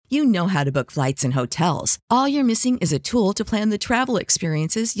You know how to book flights and hotels. All you're missing is a tool to plan the travel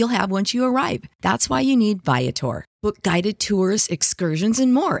experiences you'll have once you arrive. That's why you need Viator. Book guided tours, excursions,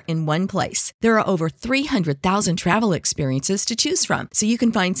 and more in one place. There are over 300,000 travel experiences to choose from, so you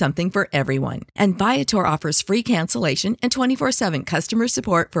can find something for everyone. And Viator offers free cancellation and 24/7 customer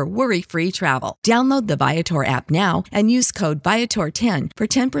support for worry-free travel. Download the Viator app now and use code Viator10 for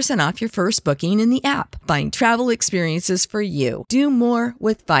 10% off your first booking in the app. Find travel experiences for you. Do more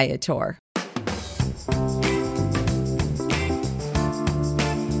with Viator.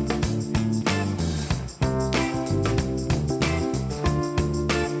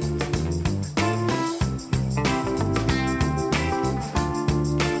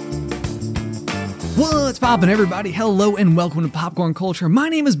 What's poppin', everybody? Hello and welcome to Popcorn Culture. My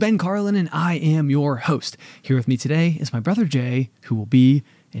name is Ben Carlin and I am your host. Here with me today is my brother Jay, who will be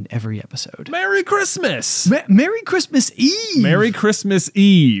in every episode. Merry Christmas! Merry Christmas Eve! Merry Christmas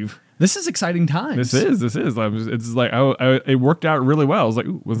Eve! This is exciting times. This is. It's like it worked out really well. I was like,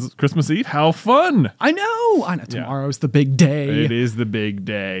 ooh, was it Christmas Eve? How fun! I know. Tomorrow's the big day. It is the big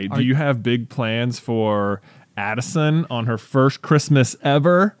day. Do you have big plans for Addison on her first Christmas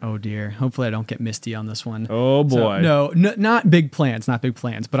ever? Oh dear. Hopefully I don't get misty on this one. Oh boy. So, no, not big plans.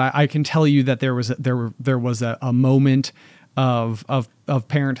 But I can tell you that there was a moment of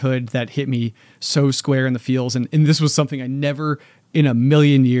parenthood that hit me so square in the feels, and this was something I never in a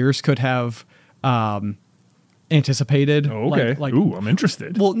million years could have anticipated. Oh, okay. Ooh, I'm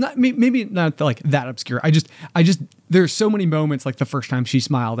interested. Well, maybe not like that obscure. I just there's so many moments, like the first time she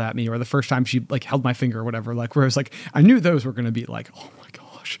smiled at me or the first time she like held my finger or whatever, like where I was like, I knew those were going to be like, oh my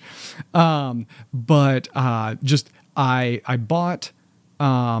gosh. But I bought,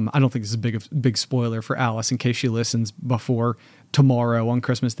 I don't think this is a big spoiler for Alice in case she listens before tomorrow on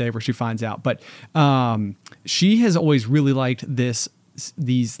Christmas Day where she finds out. But she has always really liked these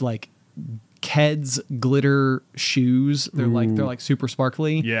like Keds glitter shoes. They're like super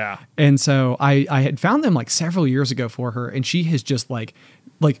sparkly. Yeah. And so I had found them like several years ago for her, and she has just like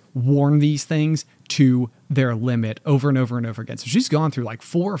worn these things to their limit over and over and over again. So she's gone through like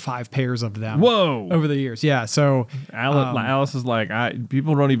 4 or 5 pairs of them. Whoa. Over the years. Yeah. So Alice is like,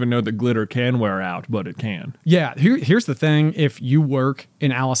 people don't even know that glitter can wear out, but it can. Yeah. Here's the thing. If you work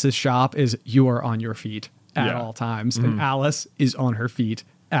in Alice's shop, is you are on your feet at all times. Mm-hmm. And Alice is on her feet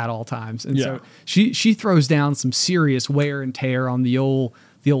at all times. And so she throws down some serious wear and tear on the old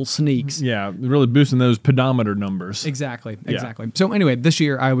sneaks. Yeah, really boosting those pedometer numbers. Exactly. So anyway, this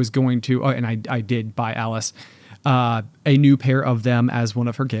year I was going to, and I did buy Alice a new pair of them as one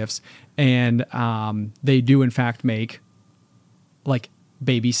of her gifts. And they do in fact make like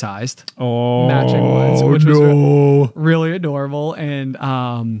baby-sized matching ones, which was really adorable. And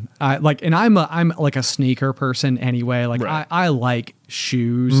I'm like a sneaker person anyway. Like right. I like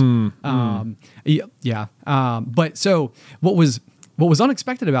shoes. But so what was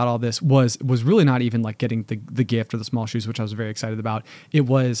unexpected about all this was really not even like getting the gift or the small shoes, which I was very excited about. It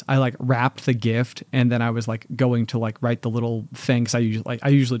was, I like wrapped the gift and then I was like going to like write the little thing. Cause I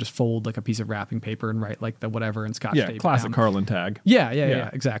usually just fold like a piece of wrapping paper and write like the whatever and Scotch tape. Yeah, classic down. Carlin tag. Yeah,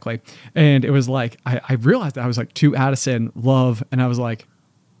 exactly. And it was like, I realized that I was like to Addison, love. And I was like,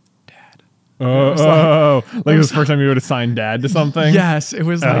 like it was the first time you would assign dad to something? Yes, it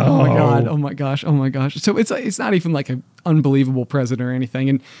was like, oh my God, oh my gosh. So it's not even like an unbelievable present or anything.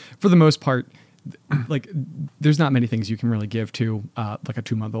 And for the most part, like there's not many things you can really give to like a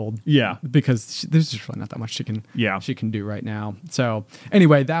 2-month-old. Yeah. Because there's just really not that much she can do right now. So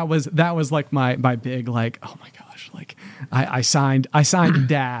anyway, that was like my big like, oh my gosh, like I signed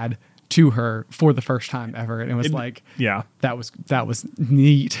dad to her for the first time ever, and it was that was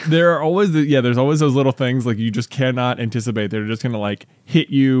neat. There are always there's always those little things like you just cannot anticipate. They're just gonna like hit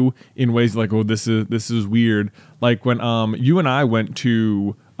you in ways like, oh, this is weird. Like when you and I went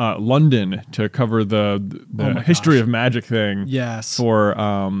to London to cover the history of magic thing. Yes. For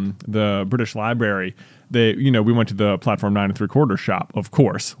the British Library. We went to the Platform 9 3/4 shop, of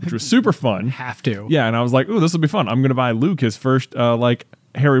course, which was super fun. Have to. Yeah, and I was like, ooh, this will be fun. I'm gonna buy Luke his first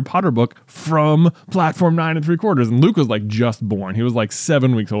Harry Potter book from Platform 9 3/4. And Luke was like just born. He was like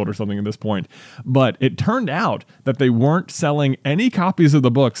 7 weeks old or something at this point. But it turned out that they weren't selling any copies of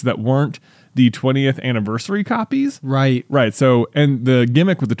the books that weren't the 20th anniversary copies. Right. So, and the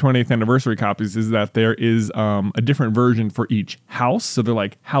gimmick with the 20th anniversary copies is that there is a different version for each house. So they're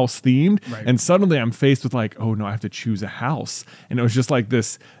like house themed. Right. And suddenly I'm faced with like, oh no, I have to choose a house. And it was just like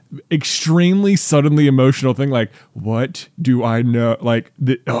this extremely suddenly emotional thing. Like, what do I know? Like,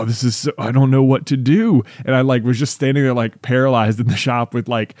 this is so, I don't know what to do. And I like was just standing there like paralyzed in the shop with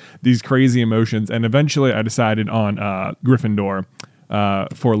like these crazy emotions. And eventually I decided on Gryffindor.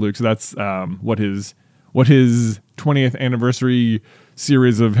 for Luke. So that's what his 20th anniversary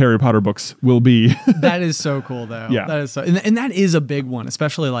series of Harry Potter books will be. That is so cool, though. Yeah. That is so, and that is a big one,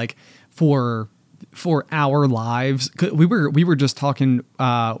 especially like for our lives. We were just talking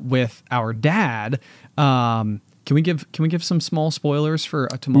with our dad. Can we give some small spoilers for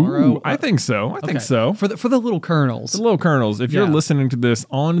tomorrow? Ooh, I think so. I think so. For the little kernels. The little kernels. If you're listening to this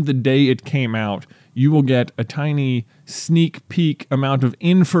on the day it came out, you will get a tiny sneak peek amount of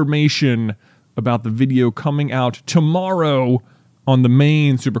information about the video coming out tomorrow on the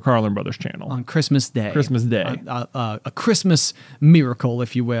main Super Carlin Brothers channel. On Christmas Day. Christmas Day. A Christmas miracle,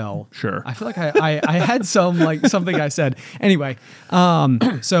 if you will. Sure. I feel like I had something I said. Anyway,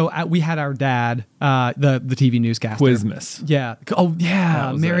 so we had our dad, the TV newscaster. Quizmas. Yeah. Oh,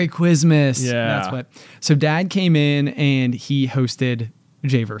 yeah. Merry Quizmas. Yeah. That's what. So dad came in and he hosted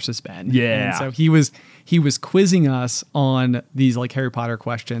Jay versus Ben. Yeah. And so he was quizzing us on these like Harry Potter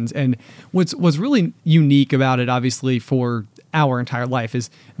questions. And what's really unique about it, obviously, for our entire life is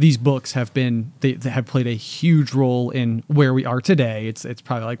these books have they have played a huge role in where we are today. It's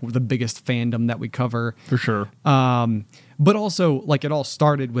probably like the biggest fandom that we cover. For sure. But also like it all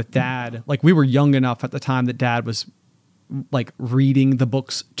started with dad. Like we were young enough at the time that dad was like reading the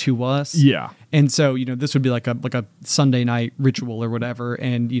books to us. Yeah. And so, this would be like a Sunday night ritual or whatever.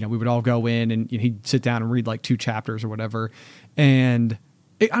 And, we would all go in and he'd sit down and read like 2 chapters or whatever. And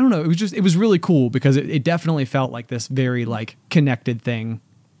I don't know. It was really cool because it definitely felt like this very like connected thing.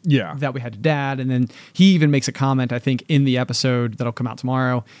 Yeah. That we had to dad. And then he even makes a comment, I think, in the episode that'll come out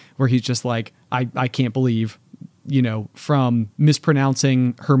tomorrow where he's just like, I can't believe, from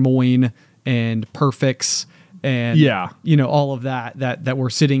mispronouncing Hermione and perfects and, all of that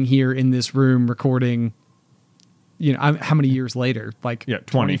we're sitting here in this room recording, how many years later? Like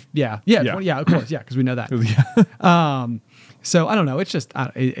 20. Yeah. 20, of course. Yeah. Cause we know that. So I don't know. It's just,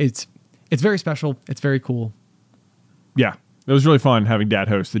 it's very special. It's very cool. Yeah. It was really fun having dad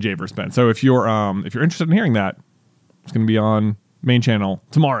host the Jay vs. Ben. So if you're interested in hearing that, it's going to be on main channel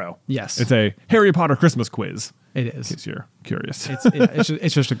tomorrow. Yes. It's a Harry Potter Christmas quiz. It is. In case you're curious.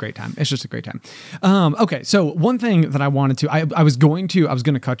 It's just a great time. It's just a great time. Okay. So one thing that I wanted to, I was going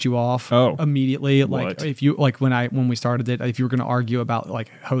to cut you off immediately. Like what? if you, like when we started it, if you were going to argue about like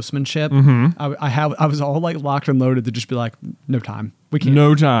hostmanship, I was all like locked and loaded to just be like, no time. We can't.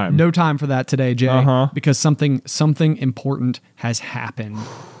 No time for that today, Jay, because something important has happened.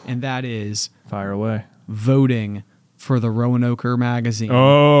 And that is fire away. Voting for the Roanoke magazine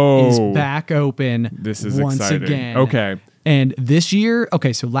is back open. This is once exciting. Again. Okay. And this year,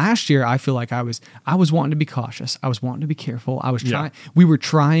 so last year I feel like I was wanting to be cautious. I was wanting to be careful. I was trying. We were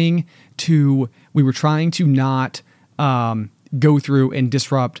trying to not go through and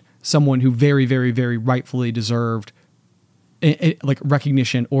disrupt someone who very, very, very rightfully deserved like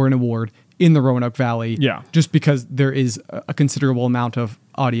recognition or an award in the Roanoke Valley. Yeah. Just because there is a considerable amount of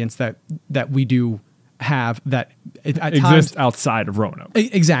audience that we do have that at exists times, outside of Roanoke.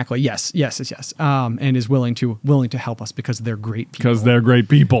 Exactly. Yes. And is willing to help us because they're great people. Because they're great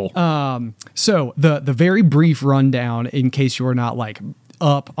people. So the very brief rundown, in case you're not like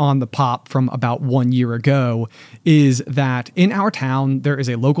up on the pop from about 1 year ago, is that in our town there is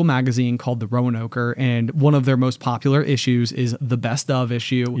a local magazine called the Roanoker, and one of their most popular issues is the best of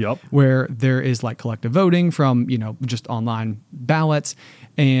issue. Yep. Where there is like collective voting from just online ballots.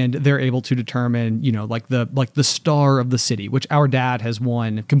 And they're able to determine, like the star of the city, which our dad has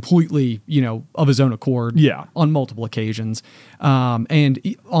won completely, of his own accord, on multiple occasions.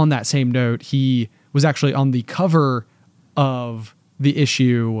 And on that same note, he was actually on the cover of the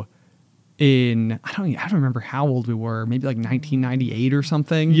issue in I don't remember how old we were, maybe like 1998 or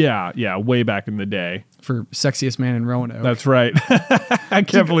something. Yeah, way back in the day. For Sexiest Man in Roanoke. That's right. I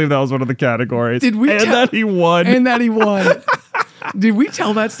can't believe that was one of the categories. That he won. And that he won. Did we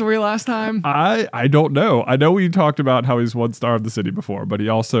tell that story last time? I don't know. I know we talked about how he's one star of the city before, but he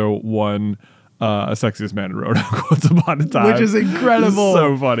also won a Sexiest Man in Roanoke once upon a time. Which is incredible.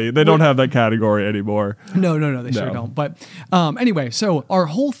 So funny. They don't have that category anymore. No, they sure don't. But anyway, so our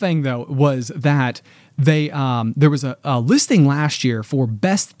whole thing, though, was that they there was a listing last year for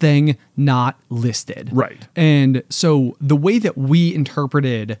best thing not listed. Right. And so the way that we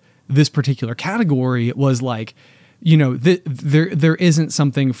interpreted this particular category was like, there isn't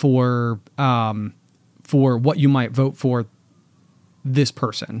something for what you might vote for this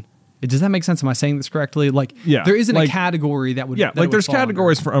person. does that make sense? Am I saying this correctly? Like, Yeah, there isn't like- a category that would. Yeah, that like would there's fall under.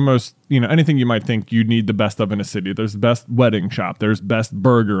 categories for almost, anything you might think you need the best of in a city. There's best wedding shop, there's best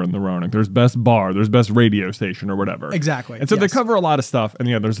burger in the Roanoke, there's best bar, there's best radio station or whatever. Exactly, And so they yes. cover a lot of stuff. And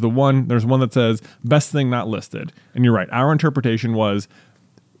there's one that says best thing not listed. And you're right. Our interpretation was,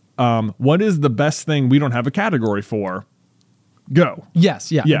 what is the best thing we don't have a category for? Go.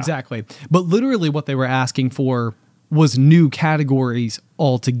 Yes, yeah, Yeah. exactly. But literally, what they were asking for was new categories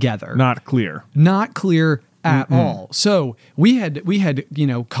altogether. Not clear. Not clear at all. So we had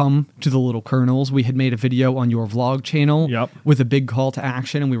come to the Little Colonels. We had made a video on your vlog channel Yep. with a big call to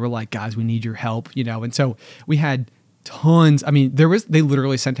action, and we were like, guys, we need your help, And so we had tons. I mean, they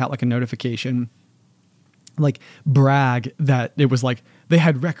literally sent out like a notification, like brag that it was like they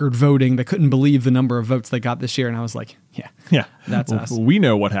had record voting. They couldn't believe the number of votes they got this year, and I was like, yeah, that's us. We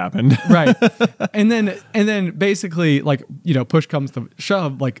know what happened. Right. And then basically, like, push comes to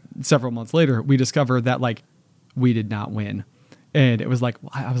shove, like several months later, we discovered that like we did not win. And it was like,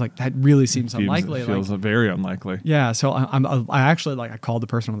 I was like, that really seems unlikely. It feels very unlikely. Yeah. So I actually I called the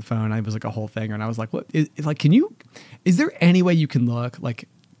person on the phone. It was like a whole thing. And I was like, what is is there any way you can look? Like,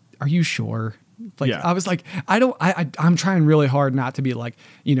 are you sure? Like, Yeah. I was like, I'm trying really hard not to be like,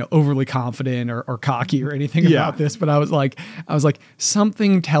 overly confident or cocky or anything Yeah. about this. But I was like,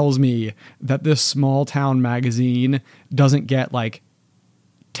 something tells me that this small town magazine doesn't get like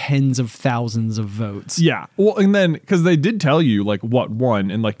tens of thousands of votes. Yeah. Well, and then because they did tell you like what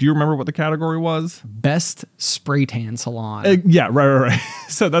won, and like, do you remember what the category was? Best spray tan salon. Yeah, right.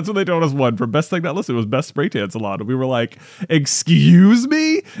 So that's what they told us won for best thing not listed was best spray tan salon. And we were like, excuse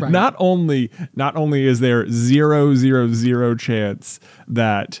me? Right. Not only is there 0.000 chance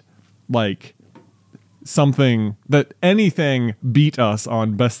that like anything beat us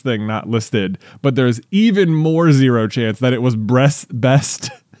on best thing not listed, but there's even more zero chance that it was best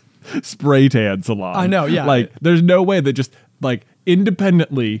spray tan salon. I know, yeah. Like, there's no way that just like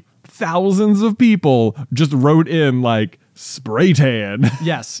independently thousands of people just wrote in like spray tan.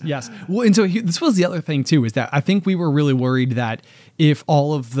 Yes. Well, and so this was the other thing too, is that I think we were really worried that if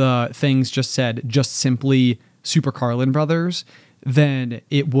all of the things just said just simply Super Carlin Brothers, then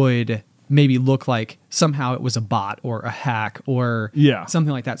it would maybe look like somehow it was a bot or a hack or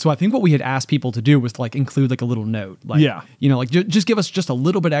something like that. So I think what we had asked people to do was to like include like a little note, like, like just give us just a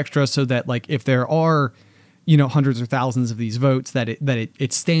little bit extra so that like if there are, hundreds or thousands of these votes, that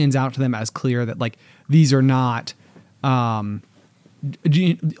it stands out to them as clear that like these are not,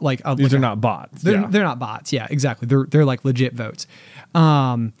 These are not bots. They're not bots. Yeah, exactly. They're like legit votes.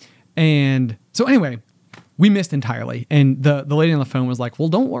 And so anyway, we missed entirely. And the lady on the phone was like, well,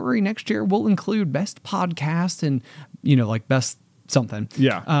 don't worry. Next year we'll include best podcast and, like best something.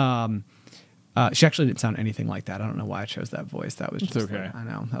 Yeah. She actually didn't sound anything like that. I don't know why I chose that voice. That was just okay. I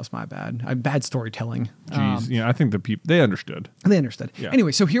know that was my bad. Bad storytelling. Jeez. I think the people, they understood. They understood. Yeah.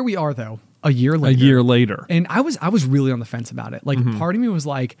 Anyway, so here we are though, a year later. And I was really on the fence about it. Like part of me was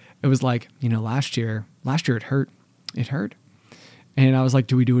like, last year it hurt. It hurt. And I was like,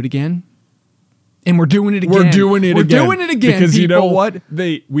 do we do it again? And we're doing it again. We're doing it again. Because people. You know what?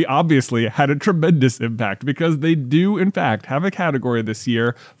 We obviously had a tremendous impact because they do, in fact, have a category this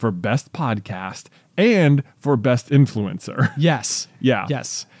year for best podcast and for best influencer. Yes. Yeah.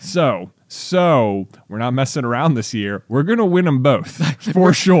 Yes. So we're not messing around this year. We're going to win them both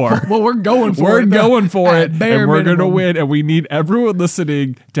for sure. Well, we're going for it. We're going for it. And we're going to minimum. win. And we need everyone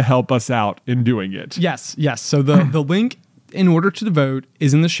listening to help us out in doing it. Yes. So the link in order to vote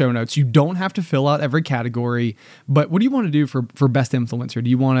is in the show notes. You don't have to fill out every category, but what do you want to do for best influencer? Do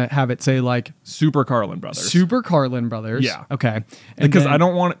you want to have it say like Super Carlin Brothers? Super Carlin Brothers? Yeah. Okay. And because then- I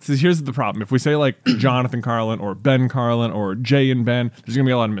don't want it. So here's the problem. If we say like Jonathan Carlin or Ben Carlin or Jay and Ben, there's going to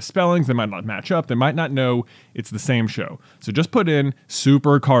be a lot of misspellings. They might not match up. They might not know it's the same show. So just put in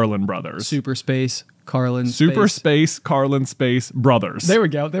Super Carlin Brothers. Super space Carlin Super space Carlin space Brothers. There we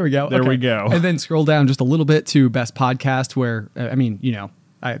go. There we go. And then scroll down just a little bit to best podcast where,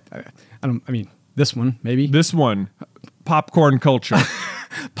 this one, maybe. This one, popcorn culture.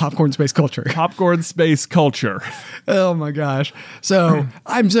 Popcorn space culture. Popcorn space culture. Oh my gosh. So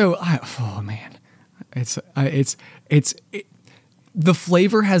oh man, the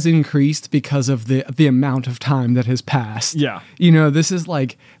flavor has increased because of the amount of time that has passed. Yeah. This is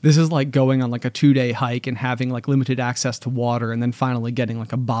like going on like a 2-day hike and having like limited access to water and then finally getting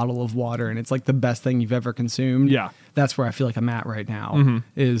like a bottle of water and it's like the best thing you've ever consumed. Yeah. That's where I feel like I'm at right now.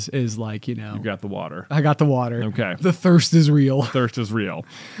 Is like, You got the water. I got the water. Okay. The thirst is real. Thirst is real.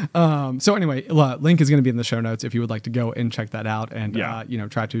 So anyway, link is going to be in the show notes if you would like to go and check that out and,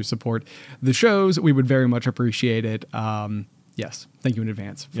 try to support the shows. We would very much appreciate it. Yes. Thank you in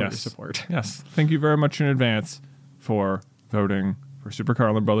advance for your Yes. support. Yes. Thank you very much in advance for voting for Super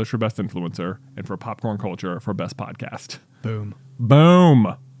Carlin Brothers for Best Influencer and for Popcorn Culture for Best Podcast. Boom.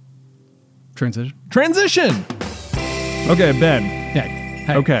 Boom. Transition. Transition. Okay, Ben. Hey.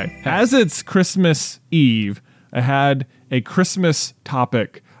 Okay. Hey. As it's Christmas Eve, I had a Christmas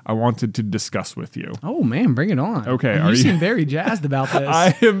topic I wanted to discuss with you. Oh man, bring it on. Okay, You seem very jazzed about this.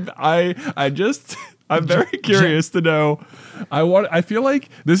 I'm very curious to know. I feel like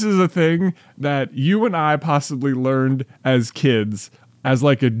this is a thing that you and I possibly learned as kids as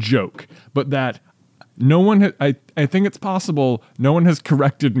like a joke, but that no one I think it's possible no one has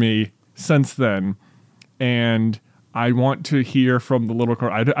corrected me since then, and I want to hear from the little car.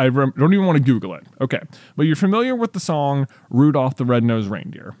 I don't even want to Google it. Okay, but you're familiar with the song Rudolph the Red-Nosed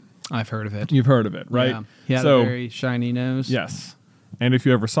Reindeer. I've heard of it. You've heard of it, right? Yeah. He had a very shiny nose. Yes. And if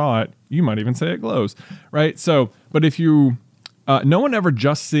you ever saw it, you might even say it glows, right? So, but if you, no one ever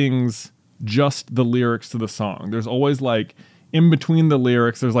just sings just the lyrics to the song. There's always like in between the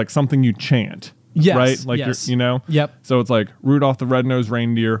lyrics, there's like something you chant. Yes. Right? Like, yes. you know? Yep. So it's like Rudolph the Red-Nosed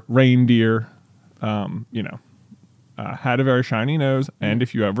Reindeer, had a very shiny nose. And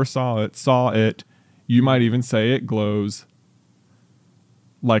if you ever saw it, you might even say it glows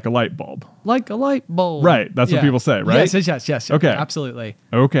like a light bulb. Like a light bulb. Right. That's what people say, right? Yes. Okay. Absolutely.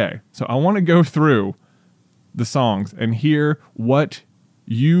 Okay. So I want to go through the songs and hear what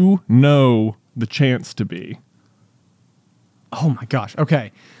you know the chants to be. Oh my gosh.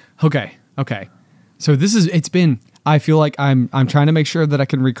 Okay. So I feel like I'm trying to make sure that I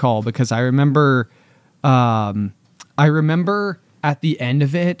can recall, because I remember at the end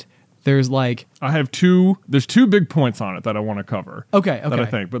of it, there's two big points on it that I want to cover. Okay. That I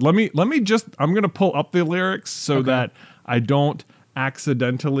think. But let me I'm going to pull up the lyrics so that I don't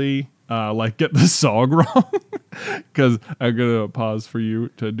accidentally get the song wrong, because I'm going to pause for you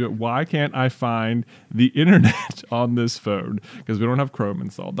to do it. Why can't I find the internet on this phone? Because we don't have Chrome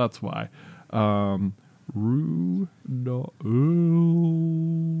installed. That's why.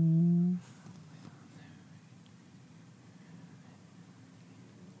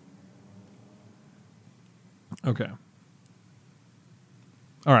 Okay.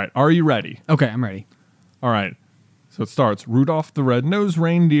 All right. Are you ready? Okay, I'm ready. All right. So it starts, Rudolph the Red-Nosed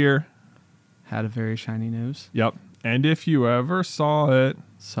Reindeer. Had a very shiny nose. Yep. And if you ever saw it,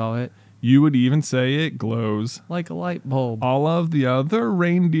 you would even say it glows. Like a light bulb. All of the other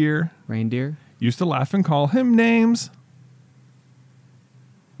reindeer used to laugh and call him names.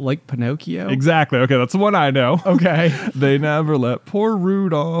 Like Pinocchio? Exactly. Okay, that's the one I know. Okay. They never let poor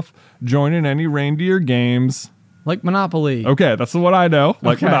Rudolph join in any reindeer games. Like Monopoly. Okay, that's the one I know.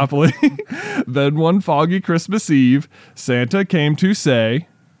 Like Monopoly. Then one foggy Christmas Eve, Santa came to say...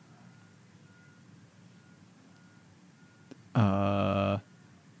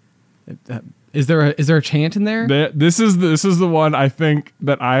 Is there a chant in there? This is the one I think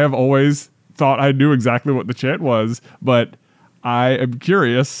that I have always thought I knew exactly what the chant was, but I am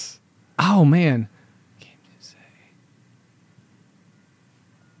curious. Oh man. Came to say.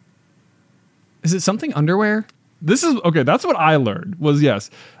 Is it something underwear? This is okay, that's what I learned was yes.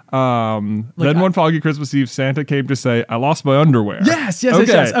 Then one foggy Christmas Eve, Santa came to say, I lost my underwear. Yes.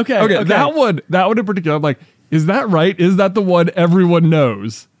 Okay. That one in particular, I'm like, is that right? Is that the one everyone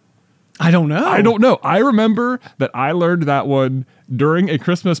knows? I don't know. I remember that I learned that one during a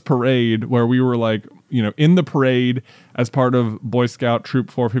Christmas parade where we were like, in the parade as part of Boy Scout Troop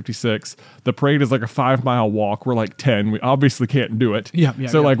 456. The parade is like a 5-mile walk. We're like 10. We obviously can't do it.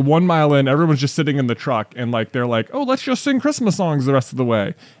 So like 1 mile in, everyone's just sitting in the truck and like they're like, oh, let's just sing Christmas songs the rest of the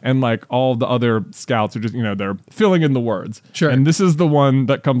way. And like all the other scouts are just, they're filling in the words. Sure. And this is the one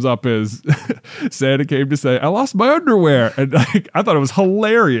that comes up is Santa came to say, I lost my underwear. And like I thought it was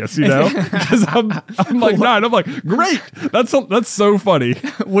hilarious, because I'm like 9. I'm like, great. That's so funny.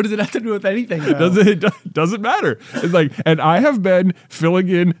 What does it have to do with anything, though? Doesn't matter. It's like, and I have been filling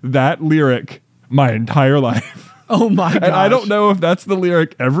in that lyric my entire life. Oh my god! And I don't know if that's the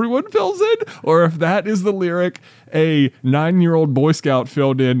lyric everyone fills in, or if that is the lyric a 9-year-old Boy Scout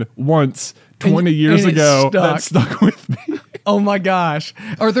filled in once 20 years ago that stuck with me. Oh my gosh!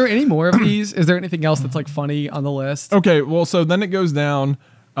 Are there any more of these? Is there anything else that's like funny on the list? Okay, well, so then it goes down.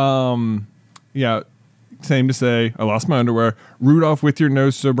 Same to say, I lost my underwear. Rudolph, with your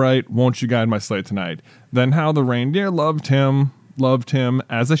nose so bright, won't you guide my sleigh tonight? Then how the reindeer loved him,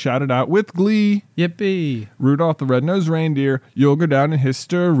 as I shouted out with glee. Yippee. Rudolph the Red-Nosed Reindeer, you'll go down in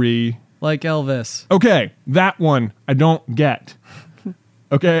history. Like Elvis. Okay, that one I don't get.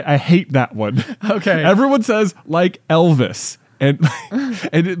 Okay, I hate that one. Okay. Everyone says like Elvis. and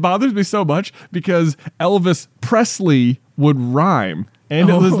and it bothers me so much because Elvis Presley would rhyme. And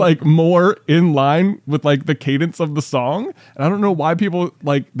it was like more in line with like the cadence of the song. And I don't know why people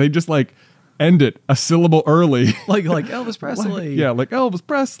they just like end it a syllable early. like Elvis Presley. Yeah, like Elvis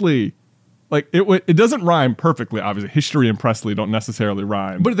Presley. Like it doesn't rhyme perfectly. Obviously, History and Presley don't necessarily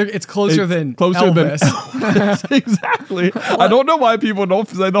rhyme, But it's closer than closer than Elvis. Elvis. Exactly. I don't know why people don't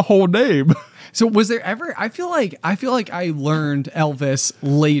say the whole name. So was there ever? I feel like I learned Elvis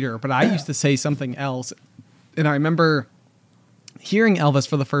later, but I used to say something else, and I remember hearing Elvis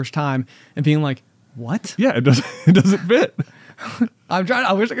for the first time and being like, "What?" Yeah, it doesn't fit.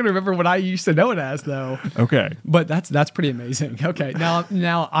 I wish I could remember what I used to know it as, though. Okay. But that's pretty amazing. Okay,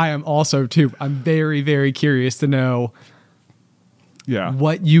 now I am also too. I'm very, very curious to know Yeah.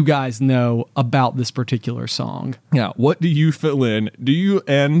 what you guys know about this particular song. Yeah. What do you fill in? Do you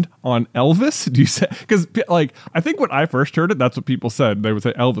end on Elvis? Do you say, because like, I think when I first heard it, that's what people said. They would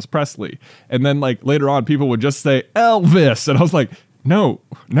say Elvis Presley. And then like later on, people would just say Elvis. And I was like, no,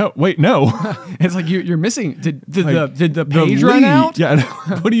 wait, no. It's like you're missing. Did Like, the page run out? Yeah.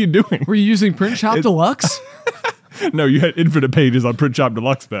 What are you doing? Were you using Print Shop Deluxe? No, you had infinite pages on Print Shop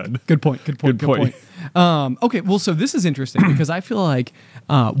Deluxe then. Good point. Okay, well, so this is interesting because I feel like,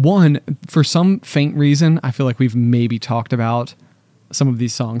 one, for some faint reason, I feel like we've maybe talked about some of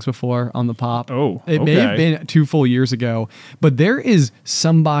these songs before on the pop. Oh, it may have okay. been 2 full years ago, but there is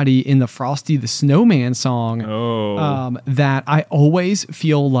somebody in the Frosty the Snowman song that I always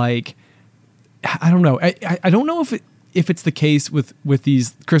feel like, I don't know. I don't know if it's the case with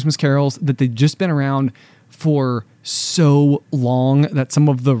these Christmas carols that they've just been around for so long that some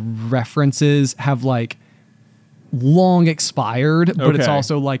of the references have like long expired, but it's Okay.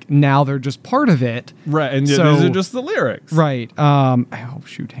 also like now they're just part of it. Right. And So- these are just the lyrics. Right. Oh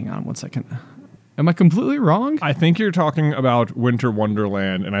shoot, hang on one second. Am I completely wrong? I think you're talking about Winter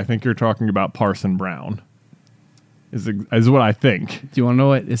Wonderland, and I think you're talking about Parson Brown. Is what I think. Do you want to know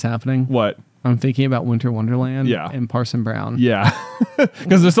what is happening? What? I'm thinking about Winter Wonderland and Parson Brown. Yeah.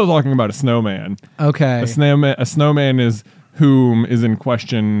 Because they're still talking about a snowman. Okay. A snowman is whom is in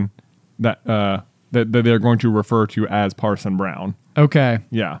question that they're going to refer to as Parson Brown. Okay.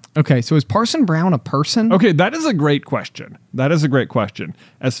 Yeah. Okay. So is Parson Brown a person? Okay, that is a great question.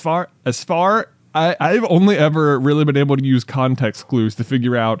 As far I've only ever really been able to use context clues to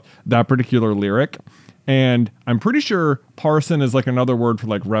figure out that particular lyric. And I'm pretty sure parson is like another word for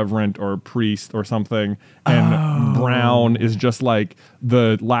like reverend or priest or something. And Brown is just like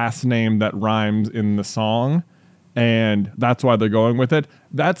the last name that rhymes in the song. And that's why they're going with it.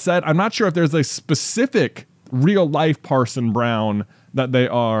 That said, I'm not sure if there's a specific real life Parson Brown that they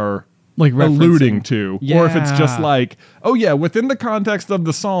are Like alluding referencing. to. Or if it's just Yeah. like, oh yeah, within the context of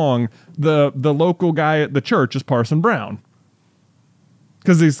the song, the local guy at the church is Parson Brown.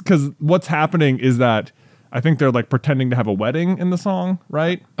 Because what's happening is that I think they're like pretending to have a wedding in the song,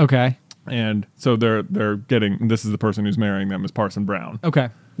 right? Okay. And so they're getting, this is the person who's marrying them is Parson Brown. Okay.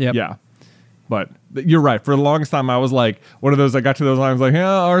 Yep. Yeah. But you're right. For the longest time, I was like, one of those, I got to those lines like, yeah,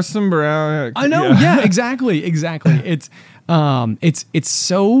 Parson Brown. I know. Yeah, exactly. It's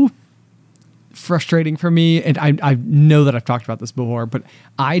so frustrating for me, and I know that I've talked about this before, but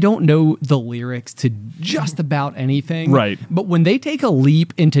I don't know the lyrics to just about anything. Right. But when they take a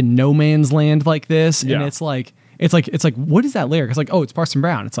leap into no man's land like this, and Yeah. it's like what is that lyric? It's like, oh, it's Parson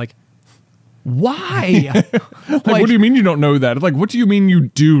Brown. It's like, why? Like, what do you mean you don't know that? It's like, what do you mean you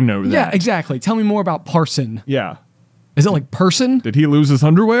do know that? Yeah, exactly. Tell me more about Parson. Yeah. Is it like person? Did he lose his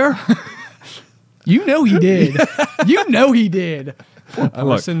underwear? You know he did. You know he did. Poor Look,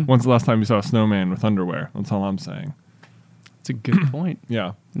 Parson. when's the last time you saw a snowman with underwear? That's all I'm saying. It's a good point.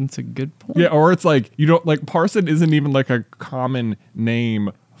 Yeah. It's a good point. Yeah, or it's like, you don't, like, Parson isn't even like a common name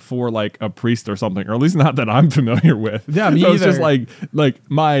for like a priest or something, or at least not that I'm familiar with. Yeah, me so it's just either. like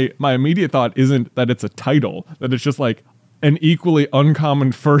my immediate thought isn't that it's a title, that it's just like an equally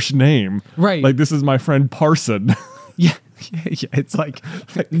uncommon first name. Right. Like, this is my friend Parson. Yeah. Yeah, it's like,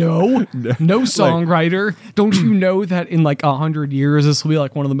 no songwriter. Don't you know that in like 100 years, this will be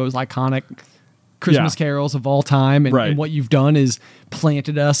like one of the most iconic Christmas carols of all time? And, Right. and what you've done is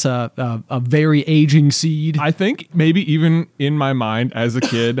planted us a very aging seed. I think maybe even in my mind as a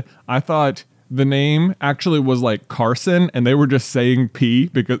kid, I thought the name actually was like Carson, and they were just saying P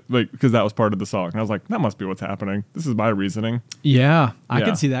because that was part of the song. And I was like, that must be what's happening. This is my reasoning. Yeah, I Yeah.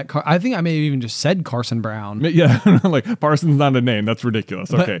 can see that. I think I may have even just said Carson Brown. Yeah, like Parson's not a name. That's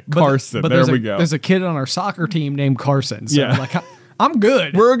ridiculous. Okay, Carson. But there there's we go. There's a kid on our soccer team named Carson. So Yeah. like, I'm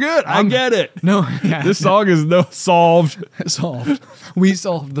good. We're good. I get it. No, yeah. This song is solved. Solved. We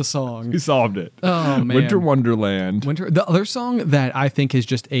solved the song. We solved it. Oh, man. Winter Wonderland. The other song that I think has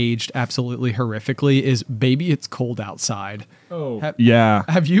just aged absolutely horrifically is "Baby It's Cold Outside." Oh, yeah.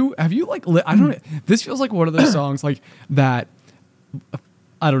 Have you like? I don't know. This feels like one of those songs like that.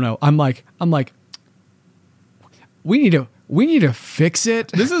 I don't know. I'm like. We need to fix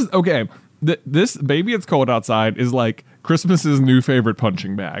it. This is okay. This "Baby It's Cold Outside" is like Christmas's new favorite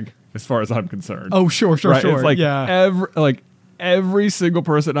punching bag, as far as I'm concerned. Oh, sure. It's like every single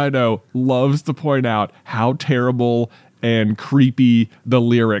person I know loves to point out how terrible and creepy the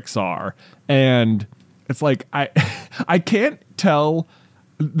lyrics are. And it's like I can't tell.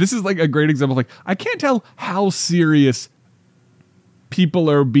 This is like a great example. Like, I can't tell how serious people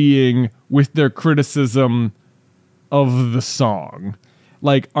are being with their criticism of the song.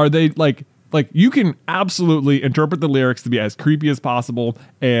 Like, are they like you can absolutely interpret the lyrics to be as creepy as possible,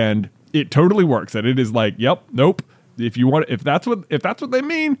 and it totally works. And it is like, yep, nope. If that's what they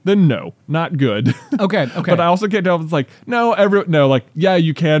mean, then no, not good. Okay. But I also can't tell if it's like, yeah,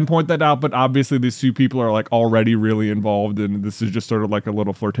 you can point that out, but obviously these two people are like already really involved, and this is just sort of like a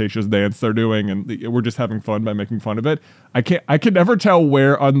little flirtatious dance they're doing, and we're just having fun by making fun of it. I can never tell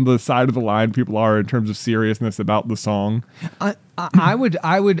where on the side of the line people are in terms of seriousness about the song. I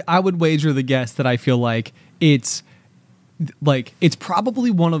would wager the guess that I feel like it's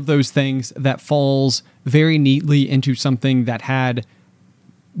probably one of those things that falls very neatly into something that had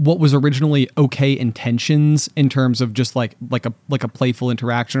what was originally okay intentions in terms of just like a playful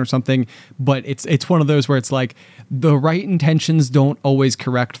interaction or something, but it's one of those where it's like the right intentions don't always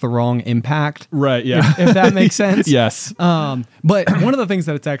correct the wrong impact. Right, yeah. If that makes sense. Yes. But one of the things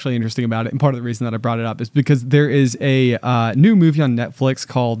that it's actually interesting about it, and part of the reason that I brought it up, is because there is a new movie on Netflix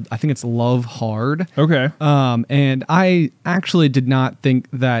called, I think it's Love Hard. Okay. And I actually did not think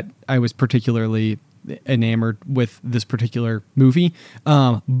that I was particularly enamored with this particular movie,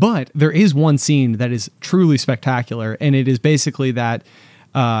 but there is one scene that is truly spectacular, and it is basically that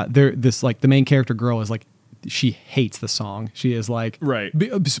the main character girl is like, she hates the song. She is like, right,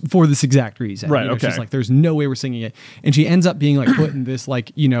 for this exact reason, right? Okay, she's like, there's no way we're singing it, and she ends up being like put in this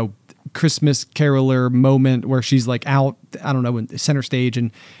like Christmas caroler moment where she's like out, I don't know, in center stage,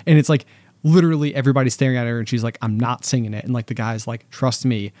 and it's like literally everybody's staring at her, and she's like, I'm not singing it, and like the guy's like, trust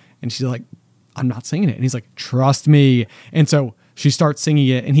me, and she's like, I'm not singing it. And he's like, trust me. And so she starts singing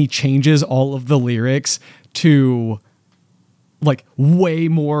it, and he changes all of the lyrics to like way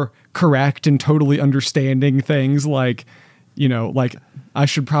more correct and totally understanding things like, like I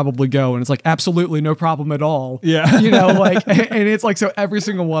should probably go. And it's like, absolutely no problem at all. Yeah. And it's like, so every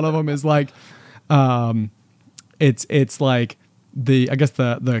single one of them is like, it's like I guess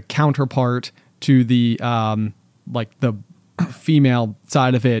the counterpart to the, like the female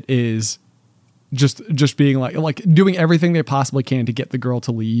side of it is just being like doing everything they possibly can to get the girl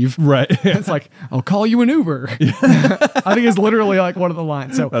to leave. Right. It's like, I'll call you an Uber. I think it's literally like one of the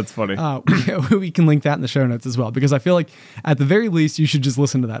lines. So that's funny. We can link that in the show notes as well, because I feel like at the very least you should just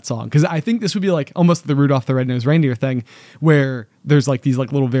listen to that song, because I think this would be like almost the Rudolph the Red-Nosed Reindeer thing, where there's like these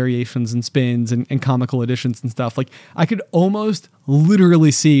like little variations and spins and comical additions and stuff. Like I could almost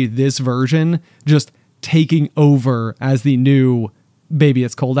literally see this version just taking over as the new Baby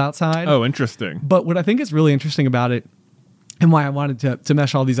It's Cold Outside. Oh, interesting. But what I think is really interesting about it, and why I wanted to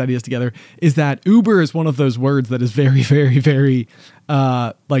mesh all these ideas together, is that Uber is one of those words that is very, very, very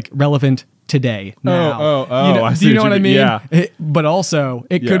like relevant today. Now. Do you know what I mean? Yeah. But also,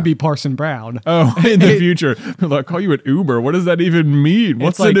 it could be Parson Brown. Oh, in the future. They'll call you an Uber. What does that even mean?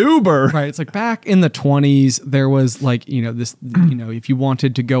 What's like, an Uber? Right. It's like back in the 20s, there was like, this, if you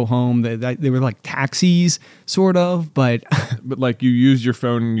wanted to go home, they were like taxis, sort of, but like you used your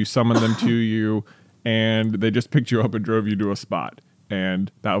phone and you summoned them to you, and they just picked you up and drove you to a spot. And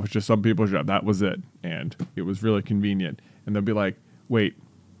that was just some people's job. That was it. And it was really convenient. And they'll be like, wait,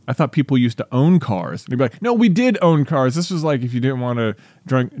 I thought people used to own cars. And they'd be like, no, we did own cars. This was like if you didn't want to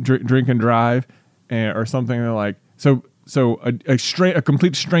drink and drive or something. They're like, so a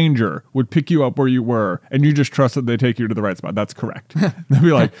complete stranger would pick you up where you were, and you just trust that they take you to the right spot. That's correct. They'd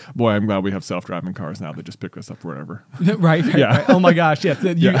be like, boy, I'm glad we have self-driving cars now that just pick us up wherever. Right. Yeah. Right. Oh my gosh. Yes.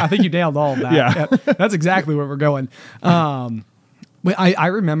 I think you nailed all of that. Yeah. That's exactly where we're going. I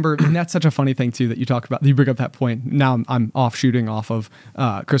remember, and that's such a funny thing too that you talk about. You bring up that point. Now I'm offshooting off of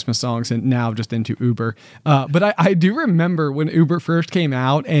Christmas songs, and now just into Uber. But I do remember when Uber first came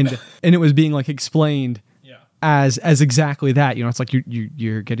out, and it was being like explained as exactly that. It's like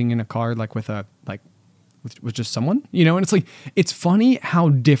you're getting in a car like with just someone, and it's like, it's funny how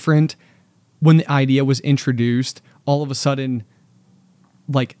different when the idea was introduced. All of a sudden,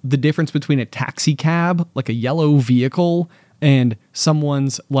 like the difference between a taxi cab, like a yellow vehicle, and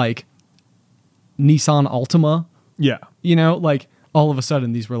someone's like Nissan Altima. Yeah. You know, like all of a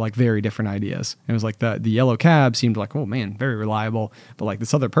sudden these were like very different ideas. It was like the yellow cab seemed like, oh man, very reliable. But like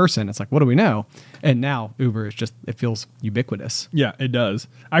this other person, it's like, what do we know? And now Uber is just, it feels ubiquitous. Yeah, it does.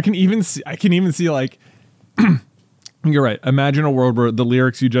 I can even see like, you're right. Imagine a world where the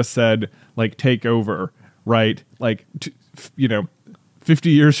lyrics you just said like take over, right? Like,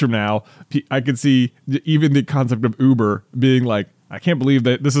 50 years from now, I could see even the concept of Uber being like, I can't believe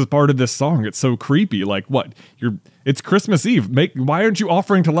that this is part of this song. It's so creepy. Like, what? It's Christmas Eve. Why aren't you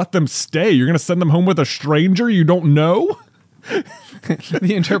offering to let them stay? You're going to send them home with a stranger you don't know?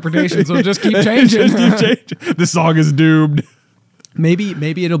 The interpretations will just keep changing. This song is doomed.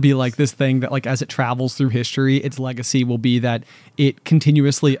 Maybe it'll be like this thing that like as it travels through history, its legacy will be that it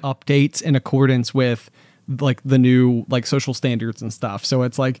continuously updates in accordance with like the new like social standards and stuff. So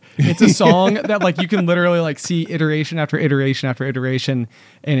it's like it's a song that like you can literally like see iteration after iteration after iteration,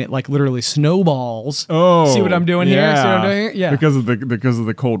 and it like literally snowballs. Oh, see what I'm doing here? See what I'm doing here? Yeah, because of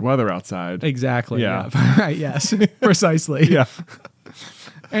the cold weather outside. Exactly. Yeah. Right. Yes. Precisely. Yeah.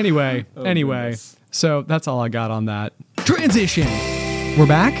 Anyway. Goodness. So that's all I got on that. Transition. We're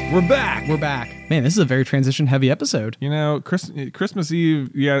back. We're back. Man, this is a very transition-heavy episode. You know, Christmas Eve,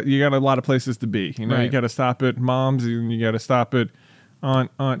 you got a lot of places to be. You know, Right. You got to stop at Mom's, and you got to stop at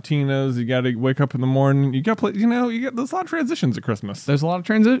Aunt Tina's. You got to wake up in the morning. You got there's a lot of transitions at Christmas. There's a lot of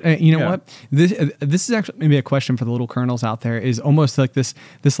transit. You know Yeah. what? This is actually maybe a question for the little kernels out there. Is almost like this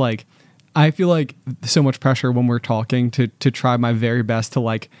like, I feel like so much pressure when we're talking to try my very best to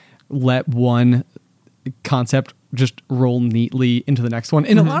like let one concept just roll neatly into the next one,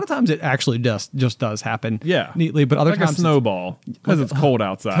 and a lot of times it actually just does happen neatly, but other like times a snowball because it's cold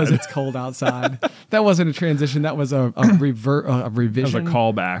outside. because it's cold outside. That wasn't a transition, that was a revision. That was a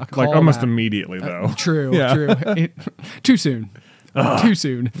callback, A like almost callback. immediately though. True. Yeah. Too soon. Too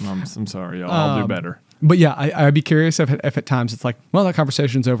soon. I'm sorry, y'all. I'll do better. But yeah, I'd be curious if at times it's like, well, that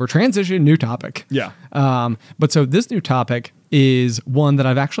conversation's over. Transition, new topic. Yeah. But so this new topic is one that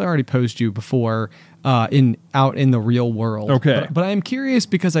I've actually already posed you before out in the real world. Okay. But I am curious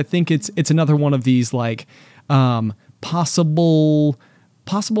because I think it's another one of these like possible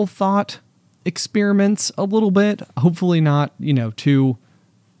thought experiments a little bit. Hopefully not, too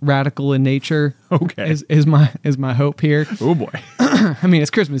radical in nature. Okay. Is my hope here. Oh boy. I mean,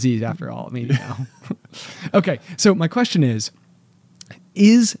 it's Christmas Eve after all. I mean, Okay, so my question is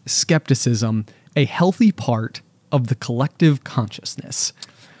skepticism a healthy part of the collective consciousness?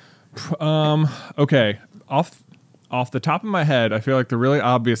 Okay. Off the top of my head, I feel like the really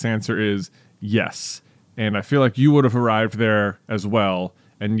obvious answer is yes. And I feel like you would have arrived there as well.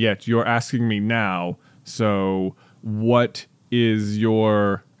 And yet you're asking me now. So what is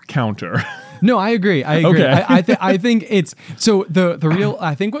your counter? No, I agree. Okay. I think it's so the real.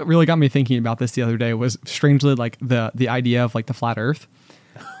 I think what really got me thinking about this the other day was strangely like the idea of like the flat Earth.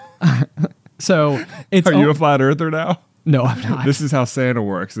 So it's. Are you a flat earther now? No, I'm not. This is how Santa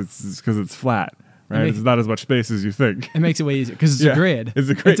works. It's because it's flat, right? It's not as much space as you think. It makes it way easier because it's a grid. It's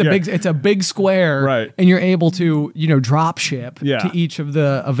a grid. It's a big square, Right. And you're able to drop ship Yeah. to each of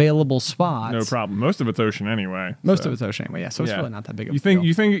the available spots. No problem. Most of it's ocean anyway. Most so. of it's ocean anyway. Yeah, so it's Yeah. really not that big of a You think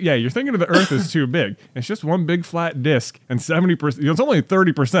deal. you're thinking of the Earth as too big. It's just one big flat disk, and 70%. It's only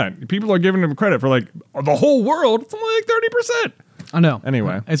 30%. People are giving them credit for like the whole world. It's only like 30%. I know.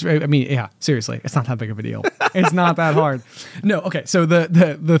 Anyway. Seriously, it's not that big of a deal. It's not that hard. No, okay. So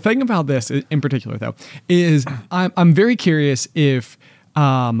the thing about this in particular though is I'm very curious if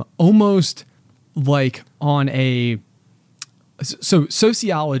almost like on a so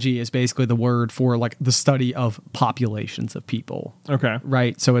sociology is basically the word for like the study of populations of people. Okay.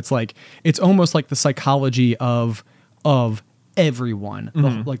 Right? So it's like it's almost like the psychology of everyone,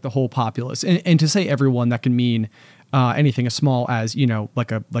 like the whole populace. And to say everyone, that can mean anything as small as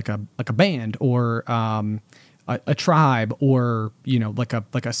like a band or a tribe or like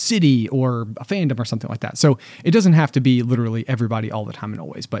a city or a fandom or something like that. So it doesn't have to be literally everybody all the time and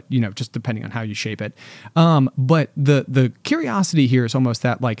always, but just depending on how you shape it. But the curiosity here is almost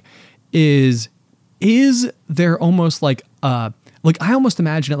that like is there almost like I almost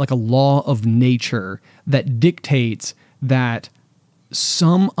imagine it like a law of nature that dictates that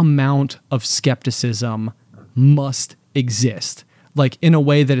some amount of skepticism must exist, like in a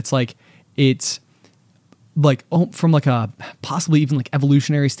way that it's like from like a possibly even like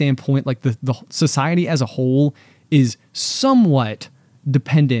evolutionary standpoint, like the society as a whole is somewhat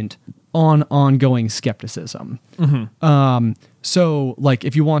dependent on ongoing skepticism. So like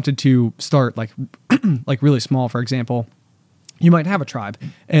if you wanted to start like like really small, for example, you might have a tribe,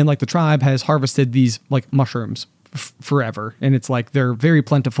 and like the tribe has harvested these like mushrooms forever, and it's like they're very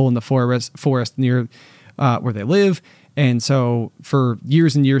plentiful in the forest near where they live. And so for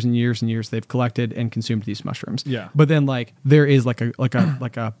years and years and years and years, they've collected and consumed these mushrooms. Yeah. But then like there is like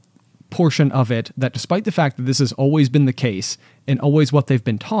a portion of it that, despite the fact that this has always been the case and always what they've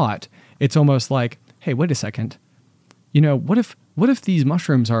been taught, it's almost like, hey, wait a second. You know, what if these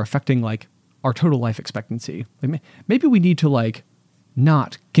mushrooms are affecting like our total life expectancy? Like, maybe we need to like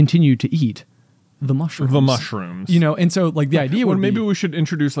not continue to eat the mushrooms. You know, and so like the idea would maybe we should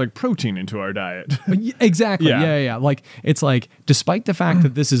introduce like protein into our diet. Exactly. Yeah. Like it's like, despite the fact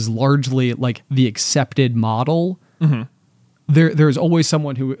that this is largely like the accepted model, there's always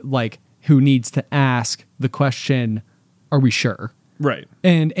someone who needs to ask the question, are we sure? Right.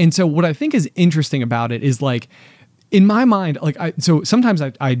 And so what I think is interesting about it is like, in my mind, like so sometimes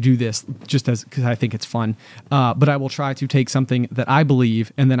I do this just because I think it's fun, but I will try to take something that I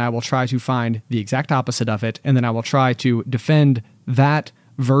believe, and then I will try to find the exact opposite of it, and then I will try to defend that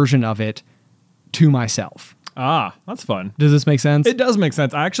version of it to myself. Ah, that's fun. Does this make sense? It does make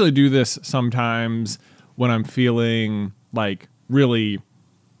sense. I actually do this sometimes when I'm feeling like really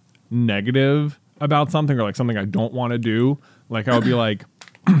negative about something, or like something I don't want to do. Like I would be like,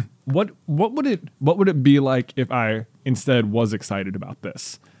 what would it be like if I instead was excited about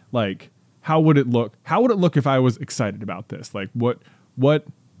this? Like, how would it look? How would it look if I was excited about this? Like,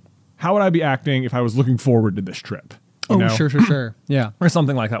 how would I be acting if I was looking forward to this trip? You know? Sure. Yeah. Or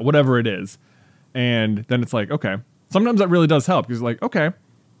something like that, whatever it is. And then it's like, okay, sometimes that really does help, because like, okay,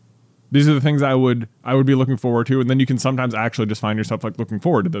 these are the things I would be looking forward to. And then you can sometimes actually just find yourself like looking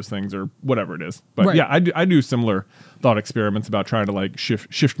forward to those things or whatever it is. But yeah, I do similar thought experiments about trying to like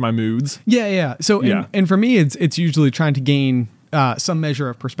shift my moods. Yeah. So, and for me, it's usually trying to gain some measure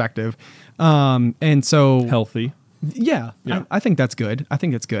of perspective. And so healthy. Yeah. I think that's good. I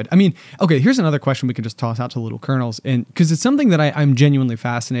think it's good. I mean, okay, here's another question we can just toss out to little kernels, and because it's something that I'm genuinely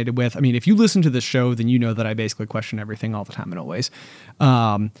fascinated with. I mean, if you listen to this show, then you know that I basically question everything all the time and always.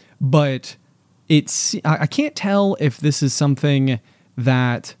 But I can't tell if this is something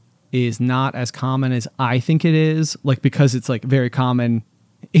that is not as common as I think it is, like, because it's like very common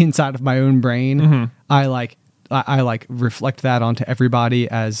inside of my own brain. Mm-hmm. I like reflect that onto everybody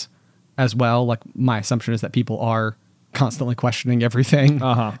as well. Like, my assumption is that people are constantly questioning everything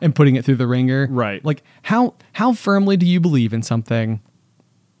and putting it through the ringer. Right. Like, how firmly do you believe in something,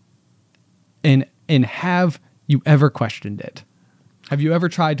 and have you ever questioned it? Have you ever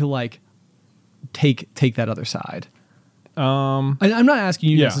tried to like take that other side? I'm not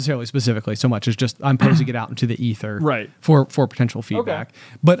asking you necessarily specifically so much as just I'm posing it out into the ether, right, for potential feedback. Okay.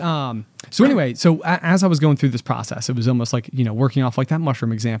 But so anyway, so as I was going through this process, it was almost like, you know, working off like that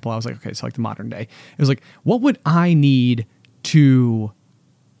mushroom example. I was like, okay, so like the modern day, it was like, what would I need to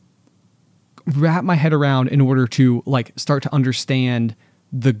wrap my head around in order to like start to understand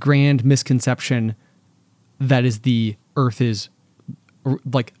the grand misconception that is the Earth is,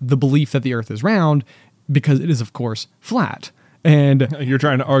 like, the belief that the Earth is round, because it is, of course, flat. And you're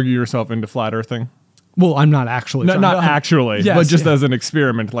trying to argue yourself into flat earthing? Well, I'm not actually. Not actually, yes, but just as an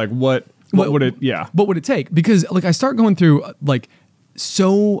experiment. Like, what would it? Yeah. What would it take? Because like I start going through like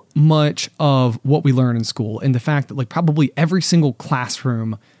so much of what we learn in school, and the fact that like probably every single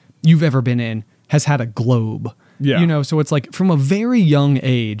classroom you've ever been in has had a globe. Yeah. You know, so it's like from a very young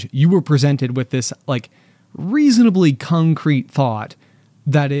age, you were presented with this like reasonably concrete thought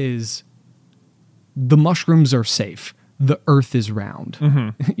that is, the mushrooms are safe. The Earth is round.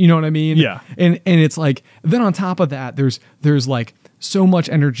 Mm-hmm. You know what I mean? Yeah. And it's like, then on top of that, there's like so much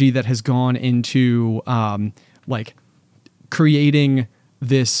energy that has gone into like creating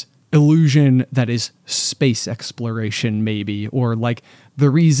this illusion that is space exploration, maybe, or like the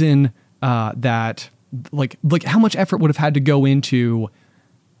reason that like how much effort would have had to go into.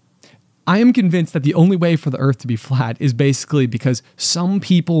 I am convinced that the only way for the Earth to be flat is basically because some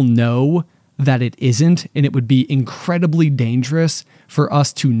people know that it isn't, and it would be incredibly dangerous for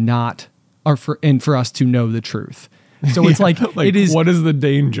us to not, for us to know the truth. So it's like it is. What is the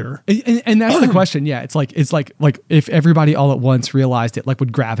danger? And that's the question. Yeah, it's like if everybody all at once realized it, like,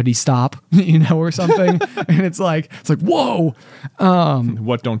 would gravity stop, you know, or something? And it's like whoa.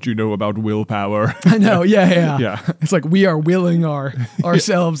 What don't you know about willpower? I know. Yeah. Yeah. It's like we are willing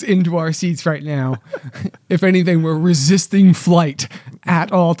ourselves into our seats right now. If anything, we're resisting flight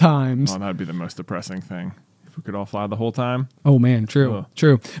at all times. Oh, that'd be the most depressing thing. If we could all fly the whole time. Oh man, true.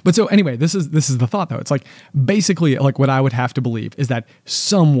 But so anyway, this is the thought though. It's like basically like what I would have to believe is that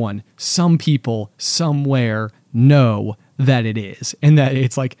some people, somewhere know that it is, and that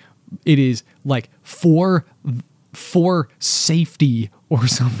it's like it is like for for safety or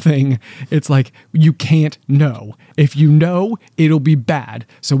something, it's like, you can't know. If you know, it'll be bad.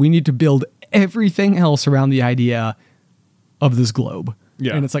 So we need to build everything else around the idea of this globe.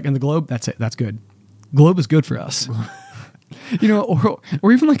 Yeah. And it's like, in the globe, that's it. That's good. Globe is good for us.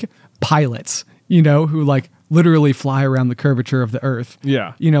 Or even like pilots, who like literally fly around the curvature of the earth.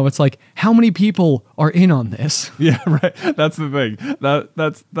 Yeah. It's like, how many people are in on this? Yeah, right. That's the thing.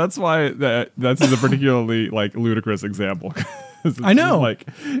 That's why that's a particularly like ludicrous example. I know. Like,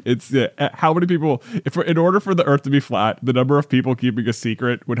 it's how many people? In order for the Earth to be flat, the number of people keeping a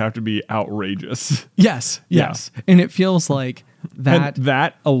secret would have to be outrageous. Yes. And it feels like that. And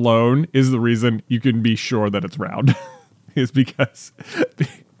that alone is the reason you can be sure that it's round, is because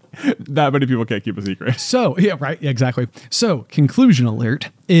that many people can't keep a secret. So yeah, right, exactly. So conclusion alert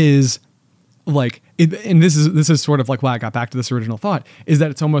is like, and this is sort of like why I got back to this original thought, is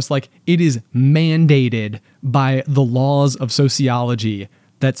that it's almost like it is mandated by the laws of sociology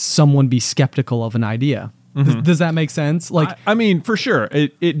that someone be skeptical of an idea. Mm-hmm. Does that make sense? Like, I mean, for sure,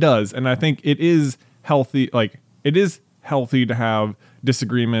 it does, and I think it is healthy. Like, it is healthy to have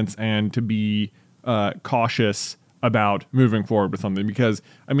disagreements and to be cautious about moving forward with something, because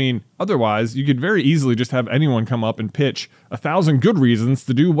I mean, otherwise you could very easily just have anyone come up and pitch 1,000 good reasons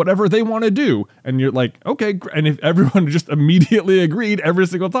to do whatever they want to do, and you're like, okay, and if everyone just immediately agreed every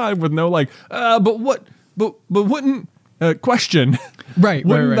single time with no like, but wouldn't question, right?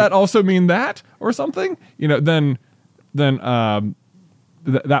 Wouldn't that also mean that or something? Then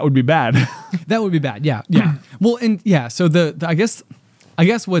that would be bad. That would be bad. Yeah. Well, and yeah. So I guess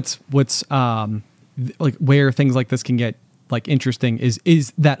what's like where things like this can get like interesting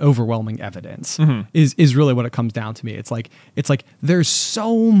is that overwhelming evidence. Mm-hmm. is really what it comes down to me. It's like there's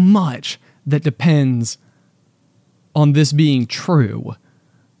so much that depends on this being true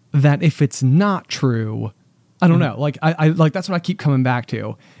that if it's not true, I don't know. Like I like, that's what I keep coming back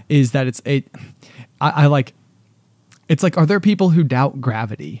to, is that it's like, are there people who doubt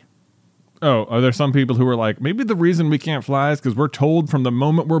gravity? Oh, are there some people who are like, maybe the reason we can't fly is because we're told from the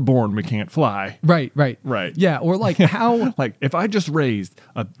moment we're born we can't fly. Right. Yeah, or like how... like, if I just raised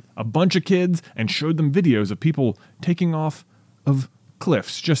a bunch of kids and showed them videos of people taking off of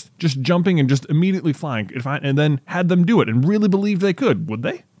cliffs, just jumping and just immediately flying, and then had them do it and really believed they could, would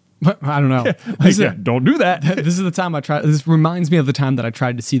they? I don't know. Don't do that. This is the time I tried. This reminds me of the time that I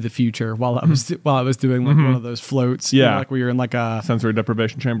tried to see the future while I was doing like one of those floats. Yeah, like we were in like a sensory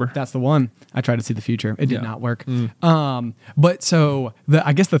deprivation chamber. That's the one. I tried to see the future. It did not work. But so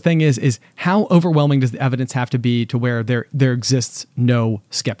I guess the thing is how overwhelming does the evidence have to be to where there exists no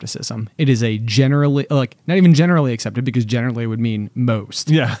skepticism? It is a generally, like, not even generally accepted, because generally would mean most.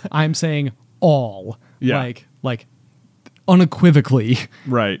 Yeah, I'm saying all. Yeah, like unequivocally.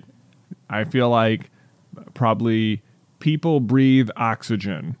 Right. I feel like probably people breathe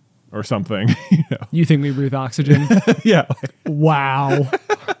oxygen or something. You think we breathe oxygen? Yeah. Wow.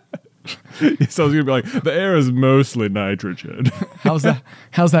 So I was gonna be like, the air is mostly nitrogen. How's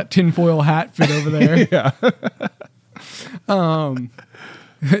that tinfoil hat fit over there? Yeah.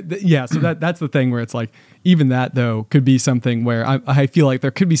 Yeah. So that's the thing where it's like, even that though could be something where I feel like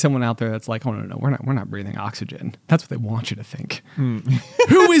there could be someone out there that's like, oh no, we're not breathing oxygen. That's what they want you to think.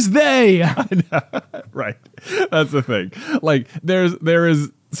 Who is they? Right. That's the thing. Like, there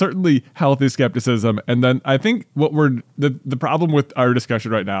is certainly healthy skepticism, and then I think what the problem with our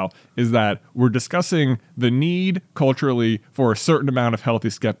discussion right now is that we're discussing the need culturally for a certain amount of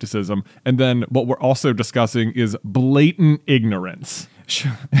healthy skepticism, and then what we're also discussing is blatant ignorance.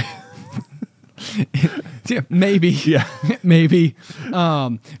 Sure. Yeah, maybe. Yeah. Maybe.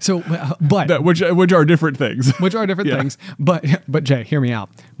 But which are different things. Which are different things. But Jay, hear me out.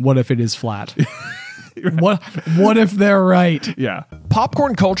 What if it is flat? What if they're right? Yeah.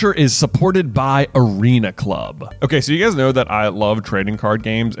 Popcorn Culture is supported by Arena Club. Okay, so you guys know that I love trading card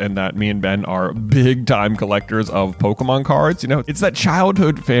games and that me and Ben are big time collectors of Pokemon cards. It's that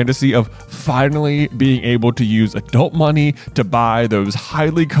childhood fantasy of finally being able to use adult money to buy those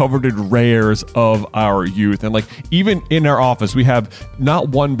highly coveted rares of our youth. And like, even in our office, we have not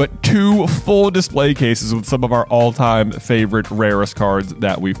one, but 2 full display cases with some of our all-time favorite rarest cards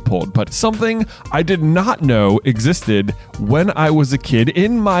that we've pulled. But something I did not know existed when I was a kid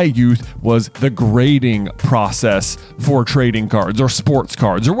in my youth was the grading process for trading cards or sports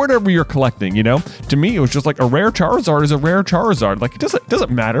cards or whatever you're collecting. To me, it was just like, a rare Charizard is a rare Charizard. Like, it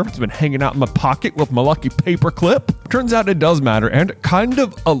doesn't matter if it's been hanging out in my pocket with my lucky paper clip. Turns out it does matter, and kind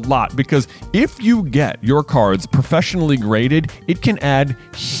of a lot, because if you get your cards professionally graded, it can add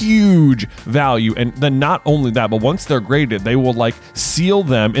huge value. And then not only that, but once they're graded, they will like seal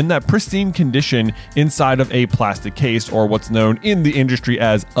them in that pristine condition inside of a plastic case, or what's known in the industry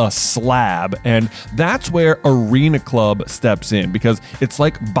as a slab. And that's where Arena Club steps in, because it's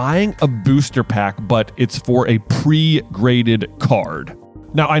like buying a booster pack, but it's for a pre-graded card.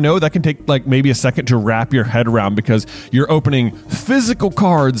 Now, I know that can take like maybe a second to wrap your head around, because you're opening physical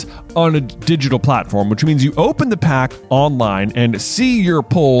cards on a digital platform, which means you open the pack online and see your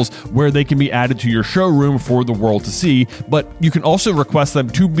pulls where they can be added to your showroom for the world to see, but you can also request them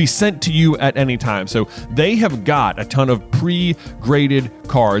to be sent to you at any time. So they have got a ton of pre-graded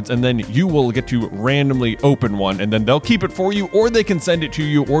cards, and then you will get to randomly open one, and then they'll keep it for you, or they can send it to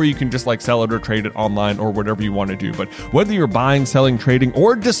you, or you can just like sell it or trade it online or whatever you want to do. But whether you're buying, selling, trading,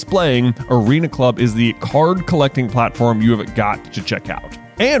 or displaying, Arena Club is the card collecting platform you have got to check out.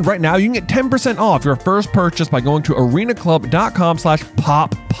 And right now, you can get 10% off your first purchase by going to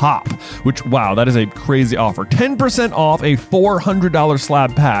arenaclub.com/pop-pop, which, wow, that is a crazy offer. 10% off a $400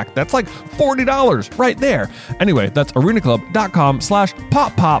 slab pack. That's like $40 right there. Anyway, that's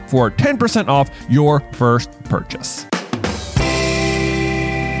arenaclub.com/pop-pop for 10% off your first purchase.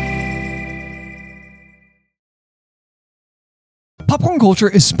 Popcorn Culture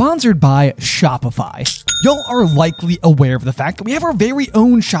is sponsored by Shopify. Y'all are likely aware of the fact that we have our very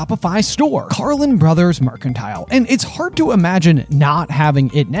own Shopify store, Carlin Brothers Mercantile, and it's hard to imagine not having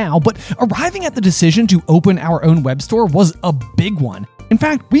it now, but arriving at the decision to open our own web store was a big one. In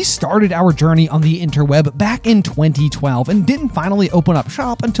fact, we started our journey on the interweb back in 2012 and didn't finally open up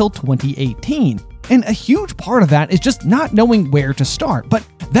shop until 2018. And a huge part of that is just not knowing where to start, but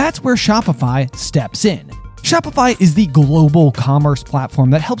that's where Shopify steps in. Shopify is the global commerce platform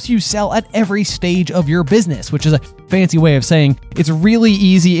that helps you sell at every stage of your business, which is a fancy way of saying it's a really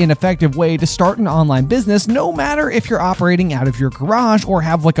easy and effective way to start an online business, no matter if you're operating out of your garage or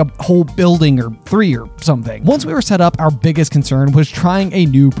have like a whole building or 3 or something. Once we were set up, our biggest concern was trying a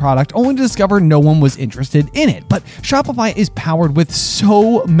new product only to discover no one was interested in it. But Shopify is powered with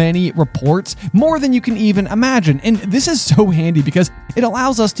so many reports, more than you can even imagine. And this is so handy because it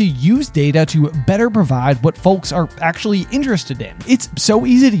allows us to use data to better provide what folks are actually interested in. It's so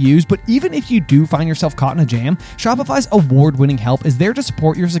easy to use, but even if you do find yourself caught in a jam, Shopify's award-winning help is there to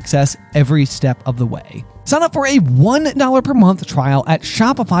support your success every step of the way. Sign up for a $1 per month trial at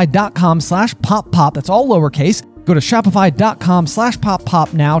shopify.com/pop-pop. That's all lowercase. Go to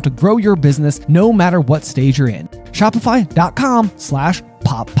shopify.com/pop-pop now to grow your business no matter what stage you're in.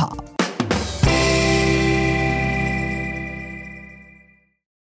 Shopify.com/pop-pop.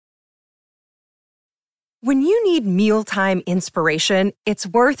 When you need mealtime inspiration, it's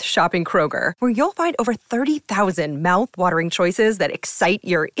worth shopping Kroger, where you'll find over 30,000 mouth-watering choices that excite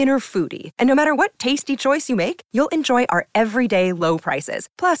your inner foodie. And no matter what tasty choice you make, you'll enjoy our everyday low prices,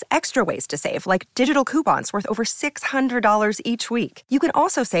 plus extra ways to save, like digital coupons worth over $600 each week. You can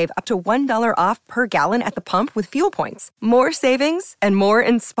also save up to $1 off per gallon at the pump with fuel points. More savings and more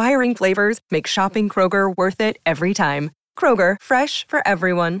inspiring flavors make shopping Kroger worth it every time. Kroger, fresh for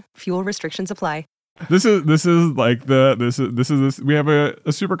everyone. Fuel restrictions apply. This is like we have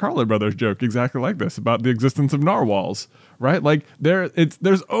a Super Carlin Brothers joke exactly like this about the existence of narwhals, right? Like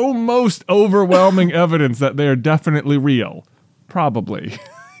there's almost overwhelming evidence that they are definitely real, probably,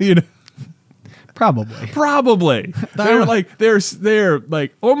 you know. Probably. They're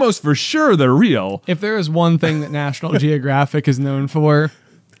like almost for sure they're real. If there is one thing that National Geographic is known for,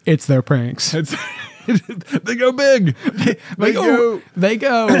 it's their pranks. They go big. They go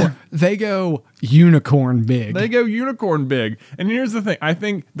unicorn big. They go unicorn big. And here's the thing. I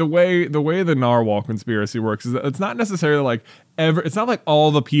think the way the narwhal conspiracy works is that it's not necessarily it's not like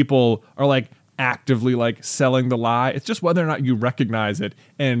all the people are like actively like selling the lie. It's just whether or not you recognize it.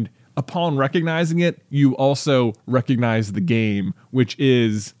 And upon recognizing it, you also recognize the game, which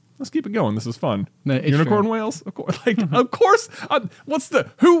is, let's keep it going. This is fun. Unicorn whales, of course. Of course. What's the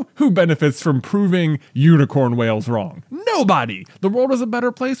who benefits from proving unicorn whales wrong? Nobody. The world is a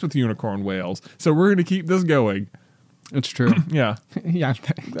better place with unicorn whales. So we're going to keep this going. It's true. Yeah. Yeah.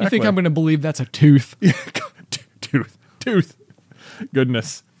 Exactly. You think I'm going to believe that's a tooth? Tooth.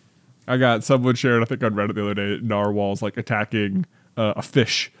 Goodness. I got someone shared, I think on Reddit the other day, narwhals like attacking a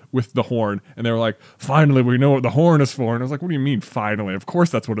fish with the horn, and they were like, finally we know what the horn is for. And I was like, what do you mean finally? Of course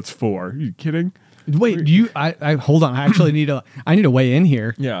that's what it's for. Are you kidding? Wait, I hold on, I actually need to weigh in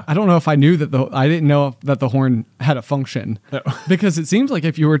here. Yeah. I don't know if I knew that I didn't know that the horn had a function. Because it seems like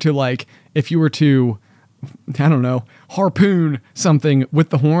if you were to I don't know, harpoon something with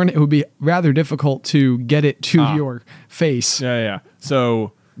the horn, it would be rather difficult to get it to your face. Yeah.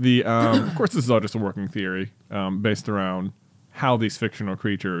 So the of course this is all just a working theory based around how these fictional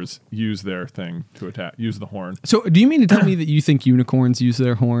creatures use their thing to attack, use the horn. So, do you mean to tell me that you think unicorns use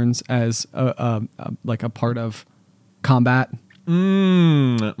their horns as like a part of combat?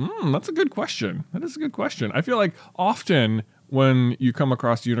 That's a good question. That is a good question. I feel like often when you come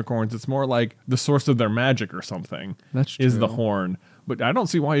across unicorns, it's more like the source of their magic or something. That's is the true. horn. But I don't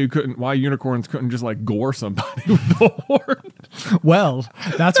see why unicorns couldn't just like gore somebody with the horn. Well,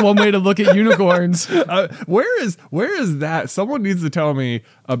 that's one way to look at unicorns. Where is that? Someone needs to tell me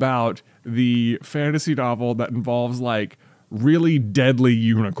about the fantasy novel that involves like really deadly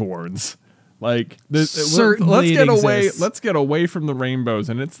unicorns. Like Certainly let's get away from the rainbows,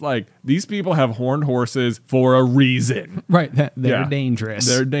 and it's like these people have horned horses for a reason. Right, they're Yeah. dangerous.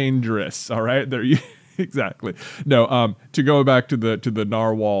 They're dangerous. All right, they're exactly. No, to go back to the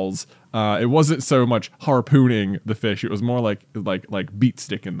narwhals, it wasn't so much harpooning the fish. It was more like beat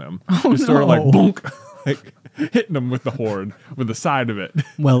sticking them. Just sort of like no. bonk, like hitting them with the horn with the side of it.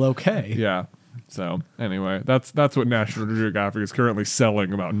 Well, okay. Yeah. So anyway, that's what National Geographic is currently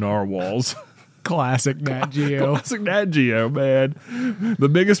selling about narwhals. Classic Nat Geo. Classic Nat Geo, man. The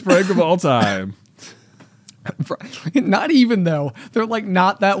biggest prank of all time. Not even though they're like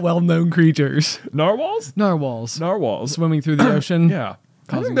not that well-known creatures. Narwhals? Narwhals Narwhals. swimming through the ocean. Yeah. I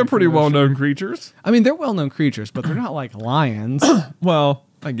Causing think they're pretty commotion. well-known creatures. I mean, they're well-known creatures, but they're not like lions Well,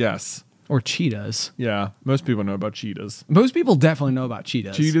 I guess. or cheetahs. Yeah. Most people know about cheetahs. Most people definitely know about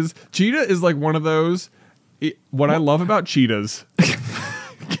cheetahs. Cheetah is like one of those. What I love about cheetahs.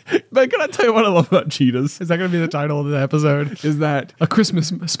 Man, can I tell you what I love about cheetahs? Is that going to be the title of the episode? Is that A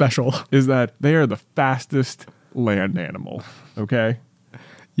Christmas special. they are the fastest land animal. Okay.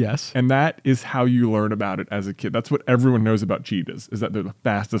 Yes. And that is how you learn about it as a kid. That's what everyone knows about cheetahs, is that they're the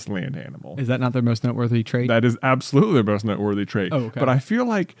fastest land animal. Is that not their most noteworthy trait? That is absolutely their most noteworthy trait. Oh, okay. But I feel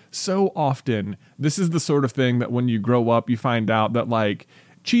like so often, this is the sort of thing that when you grow up, you find out that like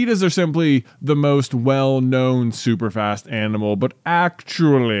cheetahs are simply the most well-known super fast animal, but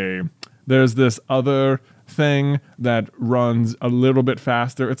actually there's this other thing that runs a little bit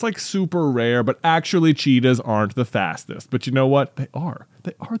faster. It's like super rare, but actually cheetahs aren't the fastest. But you know what? They are.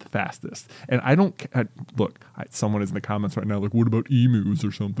 They are the fastest. And someone is in the comments right now like, what about emus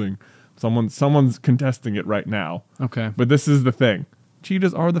or something? Someone's contesting it right now. Okay. But this is the thing.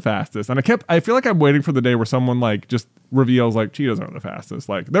 Cheetahs are the fastest. And I feel like I'm waiting for the day where someone like just reveals like cheetahs aren't the fastest.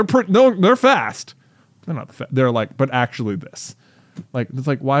 Like they're fast. They're not they're like, but actually this. Like it's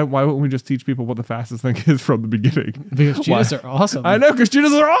like why wouldn't we just teach people what the fastest thing is from the beginning? Because cheetahs are awesome. I know, because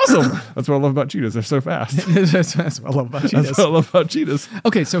cheetahs are awesome. That's what I love about cheetahs. They're so fast. That's what I love about cheetahs. That's what I love about cheetahs.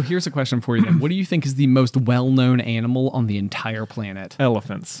 Okay, so here's a question for you then. What do you think is the most well-known animal on the entire planet?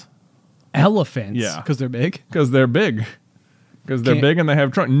 Elephants. Elephants. Yeah. Because they're big? Because they're big. Because they're Can't- big and they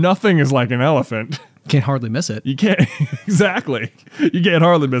have trunk. Nothing is like an elephant. Can't hardly miss it. You can't exactly. You can't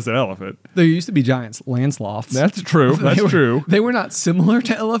hardly miss an elephant. There used to be giant land sloths. That's true. That's true. They were not similar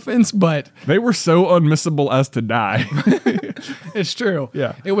to elephants, but They were so unmissable as to die. it's true.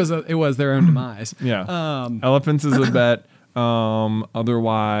 Yeah. It was their own demise. Yeah. Elephants is a bet.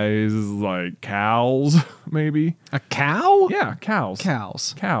 Otherwise, like cows, maybe. A cow? Yeah, cows.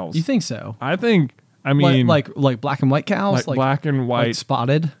 Cows. Cows. You think so? I mean, like black and white cows? like black and white, like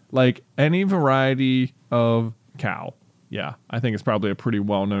spotted? like any variety of cow. Yeah, I think it's probably a pretty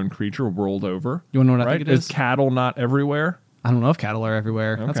well-known creature world over. You wanna know what I right? think it is? cattle not everywhere? I don't know if cattle are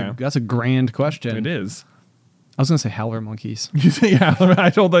everywhere. Okay. That's a grand question. It is. I was going to say howler monkeys. You think? Yeah, I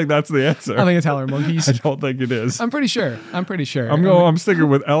don't think that's the answer. I think it's howler monkeys. I don't think it is. I'm pretty sure. I'm sticking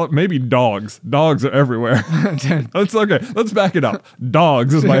with maybe dogs. Dogs are everywhere. Let's back it up.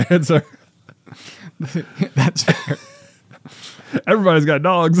 Dogs is my answer. That's fair. Everybody's got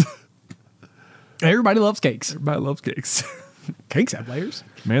dogs. Everybody loves cakes. Everybody loves cakes. Cakes have layers.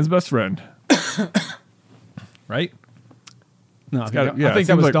 Man's best friend. Right? No, I think It that seems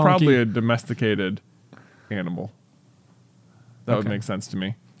was like donkey. probably a domesticated animal. That would make sense to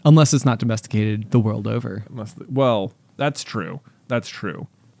me. Unless it's not domesticated the world over. Well, that's true. That's true.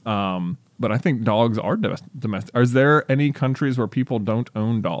 But I think dogs are domestic. Is there any countries where people don't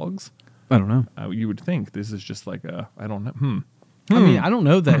own dogs? I don't know. You would think this is just like I don't know. I mean, I don't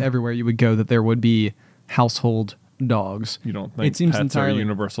know that everywhere you would go that there would be household dogs. You don't think it seems pets are a entirely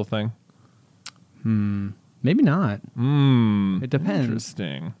universal thing? Maybe not. It depends.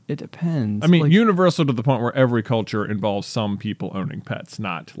 Interesting. It depends. I mean, Like, universal to the point where every culture involves some people owning pets,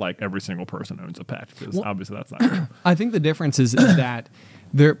 not like every single person owns a pet, because obviously that's not true. I think the difference is that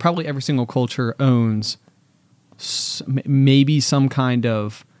there probably every single culture owns maybe some kind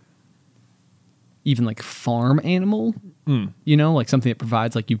of even like farm animal, you know, like something that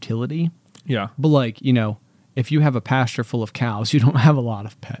provides like utility. Yeah. But like, you know, if you have a pasture full of cows, you don't have a lot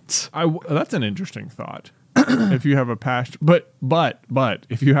of pets. That's an interesting thought. If you have a pasture, but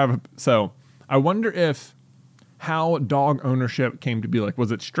if you have so I wonder if how dog ownership came to be. Like,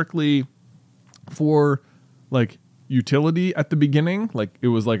 was it strictly for like utility at the beginning? Like it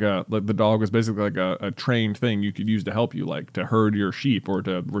was like the dog was basically like a trained thing you could use to help you, like to herd your sheep or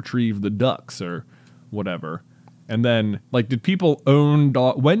to retrieve the ducks or whatever. And then like, did people own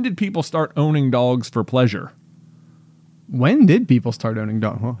when did people start owning dogs for pleasure? When did people start owning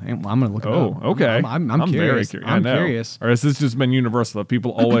dogs? Well, I'm going to look it up. Oh, okay. I'm curious. Very curious. I'm curious. Or has this just been universal that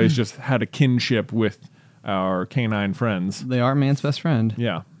people always just had a kinship with our canine friends? They are man's best friend.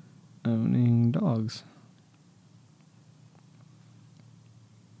 Yeah. Owning dogs.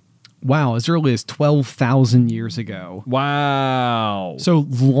 Wow, as early as 12,000 years ago. Wow. So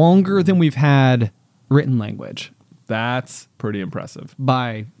longer than we've had written language. That's pretty impressive.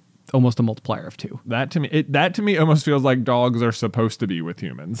 By almost a multiplier of 2. That to me almost feels like dogs are supposed to be with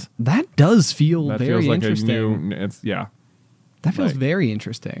humans. That does feel That very feels like interesting. That feels like- very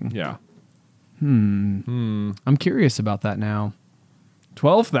interesting. Yeah. I'm curious about that now.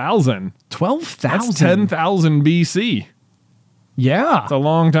 12,000. 12,000. That's 10,000 BC. Yeah. That's a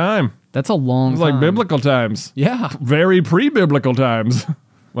long time. That's a long It's time. like biblical times. Yeah. Very pre-biblical times.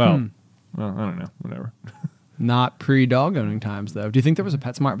 Well, I don't know. Whatever. Not pre-dog owning times, though. Do you think there was a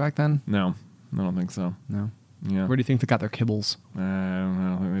PetSmart back then? No, I don't think so. No. Yeah. Where do you think they got their kibbles? I don't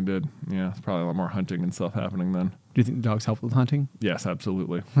know. I think they did. Yeah, it's probably a lot more hunting and stuff happening then. Do you think the dogs help with hunting? Yes,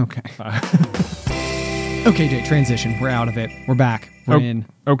 absolutely. Okay. Okay, Jay, transition. We're out of it. We're back. We're in.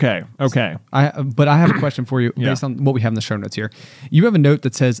 Okay. But I have a question for you based on what we have in the show notes here. You have a note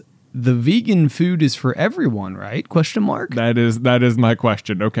that says, the vegan food is for everyone, right? Question mark? That is my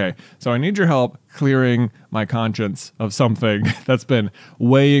question. Okay. So I need your help clearing my conscience of something that's been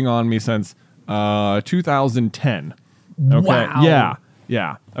weighing on me since 2010. Okay. Wow.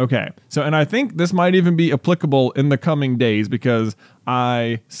 Yeah. Okay. So, and I think this might even be applicable in the coming days because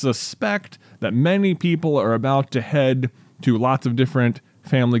I suspect that many people are about to head to lots of different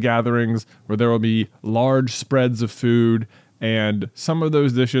family gatherings where there will be large spreads of food, and some of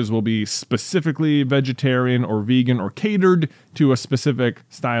those dishes will be specifically vegetarian or vegan or catered to a specific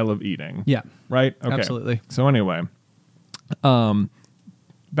style of eating. Yeah. Right? Okay. Absolutely. So anyway,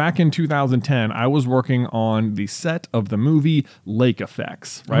 back in 2010, I was working on the set of the movie Lake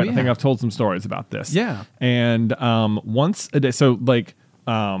Effects, right? Oh, yeah. I think I've told some stories about this. Yeah. And once a day, so like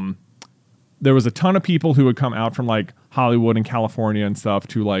there was a ton of people who would come out from like Hollywood and California and stuff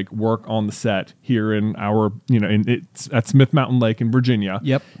to like work on the set here in our, it's at Smith Mountain Lake in Virginia.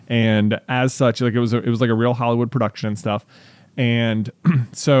 Yep. And as such, like it was like a real Hollywood production and stuff. And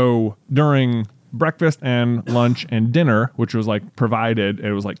so during breakfast and lunch and dinner, which was like provided,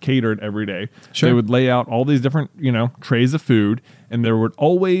 it was like catered every day. Sure. They would lay out all these different, trays of food, and there would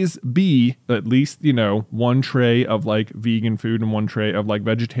always be at least, one tray of like vegan food and one tray of like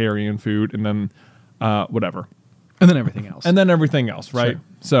vegetarian food, and then whatever. And then everything else. And then everything else, right?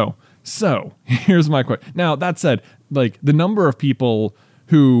 Sure. So here's my question. Now, that said, like the number of people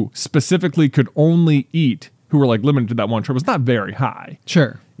who specifically could only eat, who were like limited to that one tray, was not very high.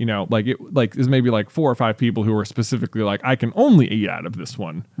 Sure. There's maybe like 4 or 5 people who were specifically like, I can only eat out of this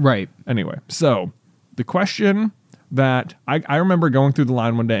one. Right. Anyway, so the question that I remember going through the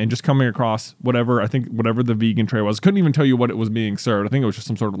line one day and just coming across whatever the vegan tray was. Couldn't even tell you what it was being served. I think it was just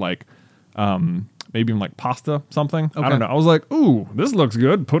some sort of like, maybe even like pasta, something. Okay. I don't know. I was like, ooh, this looks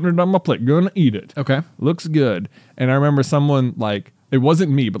good. Putting it on my plate. Gonna eat it. Okay. Looks good. And I remember someone like, it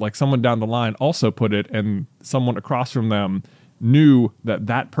wasn't me, but like someone down the line also put it, and someone across from them knew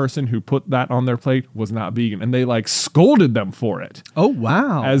that person who put that on their plate was not vegan, and they like scolded them for it. Oh,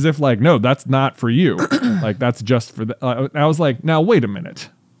 wow. As if like, no, that's not for you. Like that's just for the, I was like, now wait a minute.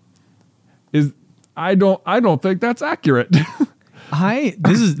 I don't think that's accurate. I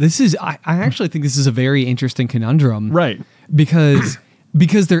actually think this is a very interesting conundrum. Right. Because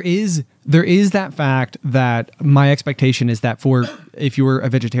there is that fact that my expectation is that for if you were a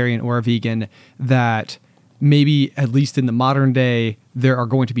vegetarian or a vegan, that maybe at least in the modern day, there are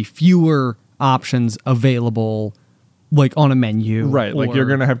going to be fewer options available like on a menu. Right. Like you're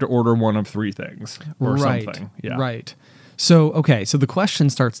going to have to order one of 3 things or something. Yeah. Right. So, okay. So the question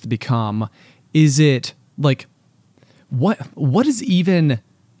starts to become, is it like, what is even,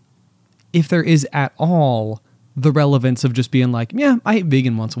 if there is at all, the relevance of just being like, yeah, I eat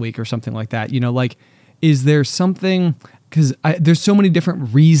vegan once a week or something like that. Like, is there something, because there's so many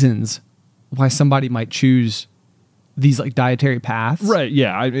different reasons why somebody might choose these like dietary paths. Right.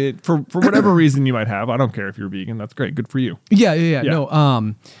 Yeah. For whatever reason you might have, I don't care if you're vegan. That's great. Good for you. Yeah.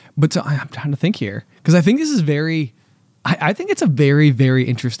 No. But so I'm trying to think here because I think this is very. I think it's a very, very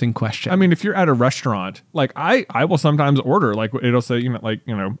interesting question. I mean, if you're at a restaurant, like I will sometimes order, like it'll say, I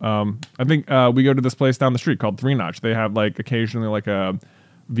think we go to this place down the street called Three Notch. They have like occasionally like a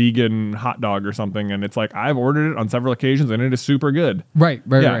vegan hot dog or something, and it's like I've ordered it on several occasions, and it is super good. Right.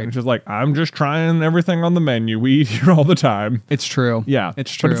 Yeah, it's just like I'm just trying everything on the menu. We eat here all the time. It's true. Yeah,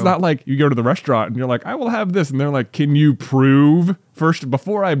 it's true. But it's not like you go to the restaurant and you're like, I will have this, and they're like, can you prove first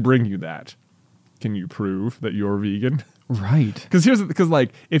before I bring you that? Can you prove that you're vegan? Right. Because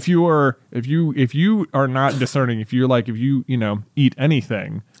like if you are not discerning, if you eat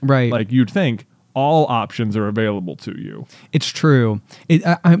anything, right, like you'd think all options are available to you. It's true.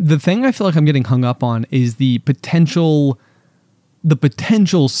 The thing I feel like I'm getting hung up on is the potential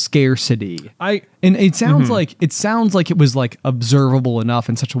scarcity. And it sounds like it was like observable enough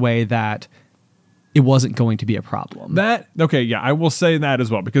in such a way that it wasn't going to be a problem. I will say that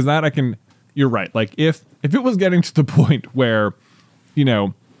as well, because that you're right. Like if it was getting to the point where,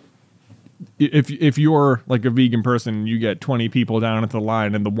 if you're like a vegan person, you get 20 people down at the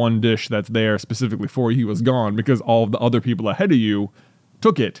line and the one dish that's there specifically for you is gone because all of the other people ahead of you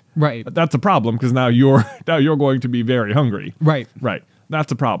took it. Right. That's a problem because now you're going to be very hungry. Right. Right.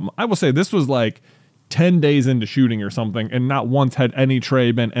 That's a problem. I will say this was like 10 days into shooting or something, and not once had any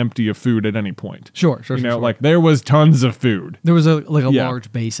tray been empty of food at any point. Sure. Like there was tons of food. There was a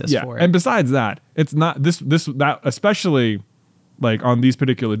large basis for it. And besides that, it's not that especially like on these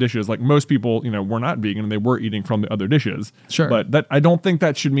particular dishes, like most people, were not vegan and they were eating from the other dishes. Sure. But that I don't think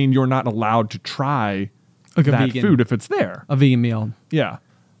that should mean you're not allowed to try like that vegan food if it's there. A vegan meal. Yeah.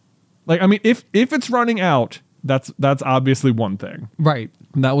 Like, I mean, if it's running out, that's obviously one thing. Right.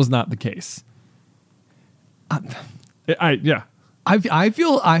 That was not the case. I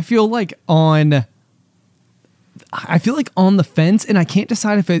feel like on the fence, and I can't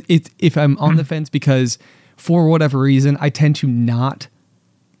decide if I'm on the fence because for whatever reason I tend to not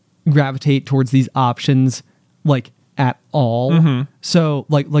gravitate towards these options like at all. Mm-hmm. So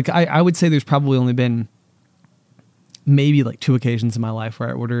like I would say there's probably only been maybe like 2 occasions in my life where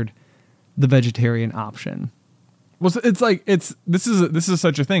I ordered the vegetarian option. Well, it's like this is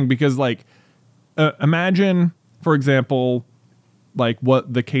such a thing because like imagine, for example, like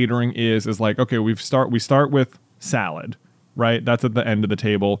what the catering is like, okay, we start with salad, right? That's at the end of the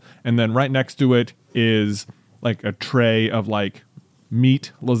table. And then right next to it is like a tray of like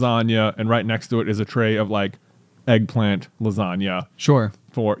meat lasagna. And right next to it is a tray of like eggplant lasagna. Sure.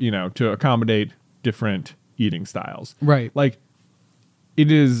 For, to accommodate different eating styles. Right. Like it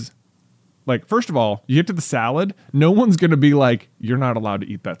is like, first of all, you get to the salad. No one's going to be like, you're not allowed to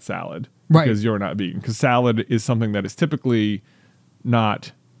eat that salad. Right. Because you're not vegan. Because salad is something that is typically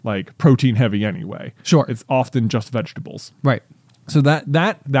not like protein heavy anyway. Sure. It's often just vegetables. Right. So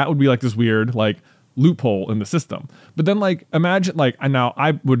that would be like this weird like loophole in the system. But then like imagine like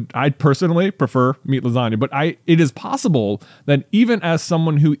I personally prefer meat lasagna, but it is possible that even as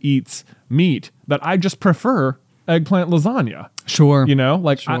someone who eats meat that I just prefer eggplant lasagna. Sure.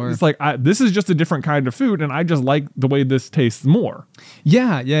 Sure. It's like this is just a different kind of food, and I just like the way this tastes more.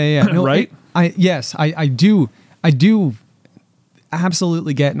 Yeah. No, right? I do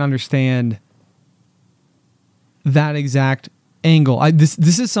absolutely get and understand that exact angle.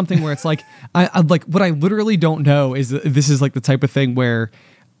 This is something where it's like I like what I literally don't know is this is like the type of thing where,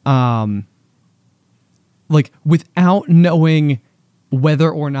 like without knowing whether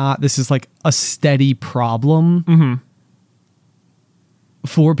or not this is like a steady problem. Mm-hmm.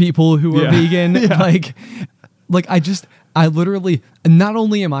 For people who are vegan, like I literally, not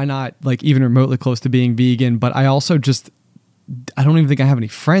only am I not like even remotely close to being vegan, but I also I don't even think I have any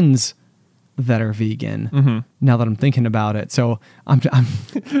friends that are vegan now that I'm thinking about it. So I'm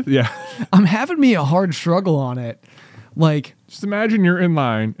I'm having me a hard struggle on it. Like, just imagine you're in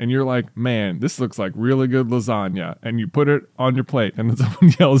line and you're like, man, this looks like really good lasagna. And you put it on your plate and then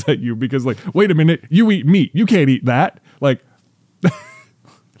someone yells at you because like, wait a minute, you eat meat. You can't eat that. Like,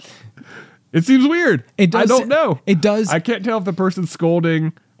 it seems weird. It does. I don't know. It does. I can't tell if the person's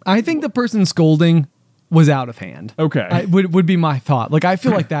scolding. I think the person scolding was out of hand. Okay. Would be my thought. Like, I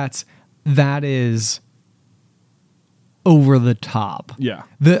feel like that is over the top. Yeah.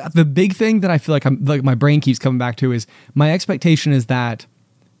 The big thing that I feel like my brain keeps coming back to is my expectation is that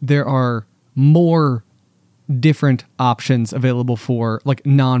there are more different options available for like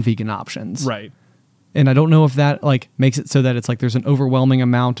non-vegan options. Right. And I don't know if that like makes it so that it's like there's an overwhelming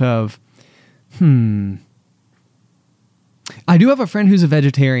amount of I do have a friend who's a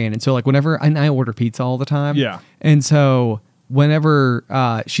vegetarian, and so like whenever and I order pizza all the time. Yeah. And so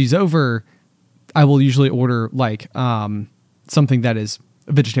whenever she's over, I will usually order like something that is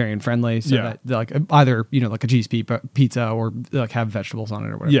vegetarian friendly, so Yeah. that like either like a cheese pizza or like have vegetables on it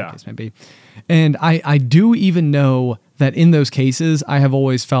or whatever Yeah. the case may be. And I do even know that in those cases I have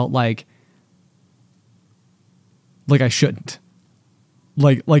always felt like I shouldn't.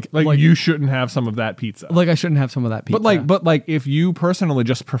 Like you shouldn't have some of that pizza. like I shouldn't have some of that pizza. But like if you personally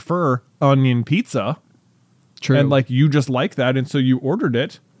just prefer onion pizza, True. and like you just like that, and so you ordered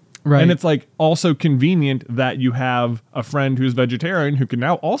it, Right. And it's like also convenient that you have a friend who's vegetarian who can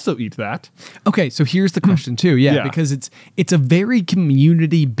now also eat that. Okay, so here's the question too. Yeah, Yeah. because it's a very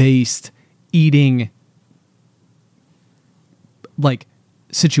community based eating like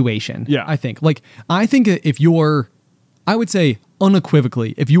situation. Yeah. I think if I would say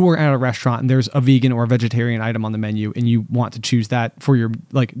unequivocally, if you were at a restaurant and there's a vegan or a vegetarian item on the menu and you want to choose that for your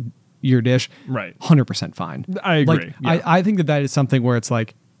dish, Right. 100% fine. I agree. Like, Yeah. I think that is something where it's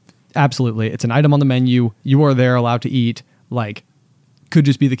like, absolutely, it's an item on the menu. You are there allowed to eat. Like, could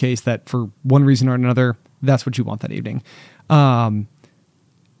just be the case that for one reason or another, that's what you want that evening.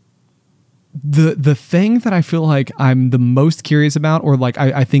 The thing that I feel like I'm the most curious about, or like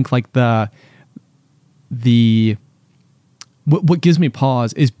I think like what gives me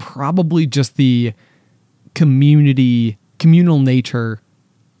pause is probably just the communal nature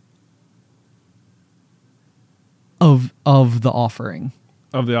of the offering.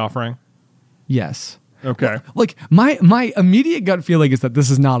 Of the offering. Yes. Okay. Like my immediate gut feeling is that this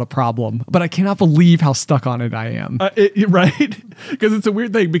is not a problem, but I cannot believe how stuck on it I am. Right? Because it's a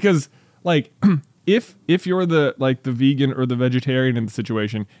weird thing because like if you're the vegan or the vegetarian in the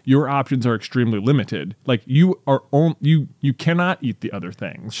situation, your options are extremely limited. Like you cannot eat the other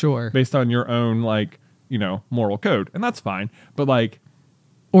things. Sure. Based on your own moral code. And that's fine. But like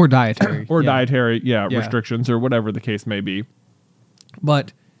Or dietary. or Yeah. dietary, Yeah. restrictions or whatever the case may be.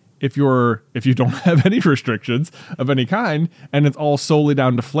 But if you don't have any restrictions of any kind and it's all solely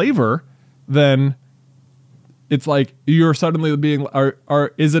down to flavor, then it's like you're suddenly being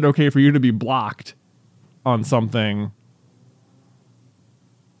is it okay for you to be blocked on something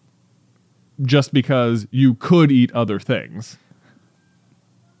just because you could eat other things?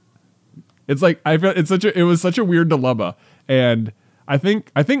 It's like I felt it was such a weird dilemma, and I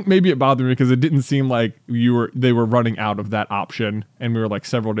think maybe it bothered me because it didn't seem like they were running out of that option, and we were like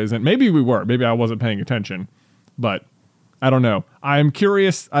several days in. Maybe we were. Maybe I wasn't paying attention, but I don't know. I'm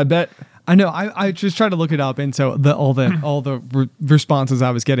curious. I bet. I know. I just tried to look it up, and so all the responses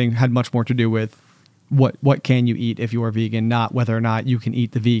I was getting had much more to do with what can you eat if you are vegan, not whether or not you can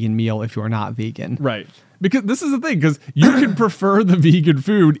eat the vegan meal if you are not vegan. Right. Because this is the thing, because you can prefer the vegan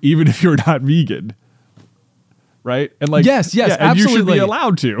food even if you're not vegan. Right? And like yes, and absolutely. you should be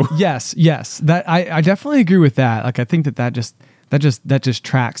allowed to. Yes. That I definitely agree with that. Like I think that just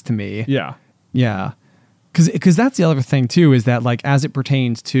tracks to me. Yeah. Yeah. Cuz that's the other thing too, is that like as it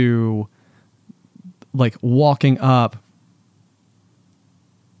pertains to like walking up.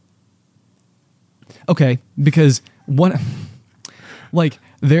 Okay, because like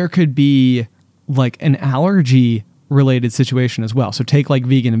there could be like an allergy related situation as well. So take like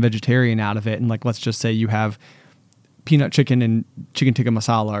vegan and vegetarian out of it, and like let's just say you have peanut chicken and chicken tikka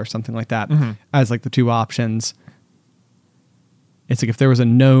masala or something like that as like the two options. It's like if there was a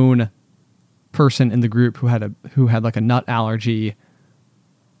known person in the group who had like a nut allergy,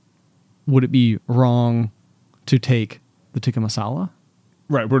 would it be wrong to take the tikka masala?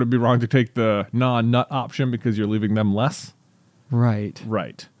 Right. Would it be wrong to take the non-nut option because you're leaving them less? Right.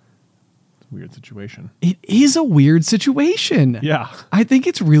 Right. It's a weird situation. It is a weird situation. Yeah. I think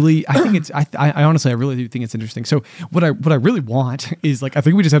it's really, I honestly, I really do think it's interesting. So what I really want is like, I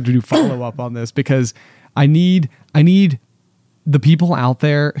think we just have to do follow up on this, because I need the people out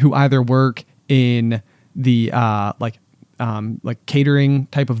there who either work in the, like catering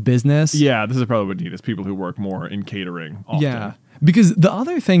type of business. Yeah. This is probably what we need, is people who work more in catering often. Yeah. Because the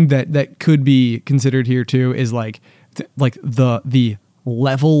other thing that could be considered here too is like the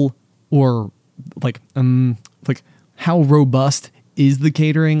level, or like how robust is the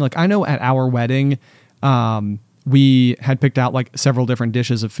catering. Like I know at our wedding, we had picked out like several different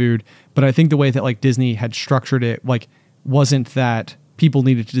dishes of food, but I think the way that like Disney had structured it, like wasn't that people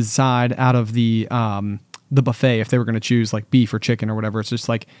needed to decide out of the buffet if they were going to choose like beef or chicken or whatever. It's just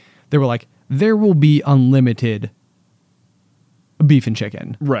like they were like, there will be unlimited beef and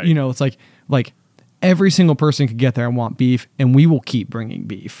chicken. Right. You know, it's like every single person could get there and want beef, and we will keep bringing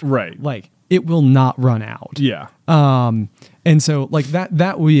beef. Right. Like it will not run out. Yeah. And so like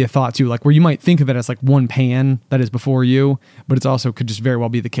that would be a thought too, like where you might think of it as like one pan that is before you, but it's also could just very well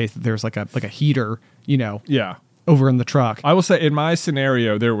be the case that there's like a heater, you know, Yeah. over in the truck. I will say in my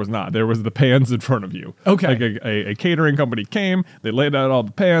scenario, there was not. There was the pans in front of you. Okay. Like a catering company came, they laid out all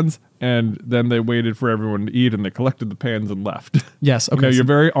the pans, and then they waited for everyone to eat, and they collected the pans and left. Yes. You Okay. know, you're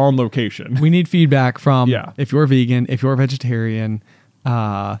very on location. We need feedback from Yeah. if you're vegan, if you're vegetarian.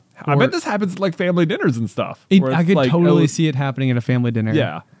 I bet this happens at like family dinners and stuff. where I it's could like, totally see it happening at a family dinner.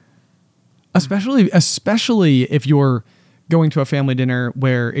 Yeah. Especially if you're going to a family dinner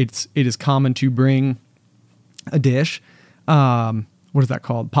where it is common to bring a dish. What is that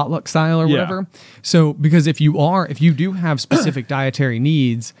called? Potluck style or Yeah. whatever. So because if you do have specific dietary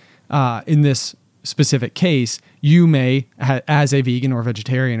needs, in this specific case, you may, as a vegan or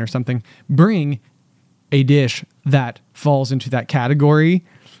vegetarian or something, bring a dish that falls into that category.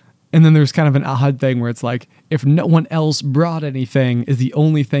 And then there's kind of an odd thing where it's like, if no one else brought anything, is the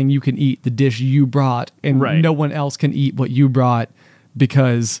only thing you can eat the dish you brought, and Right. no one else can eat what you brought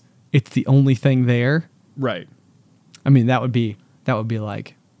because it's the only thing there. Right. I mean, that would be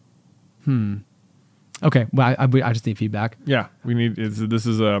like, Okay, well, I just need feedback. Yeah. We need. We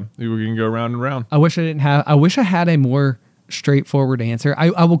can go round and round. I wish I had a more straightforward answer.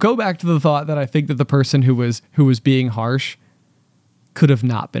 I will go back to the thought that I think that the person who was being harsh could have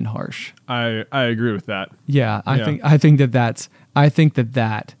not been harsh. I agree with that. Yeah, I Yeah. think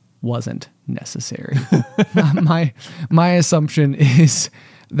that wasn't necessary. my assumption is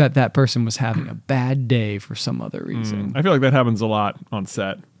that person was having a bad day for some other reason. I feel like that happens a lot on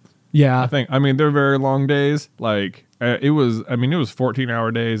set. Yeah, I mean, they're very long days. Like it was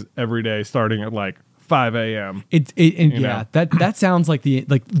 14-hour days every day, starting at like 5 a.m. Yeah, that sounds like the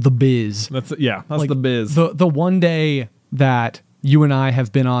biz. That's Like, the biz. The one day that you and I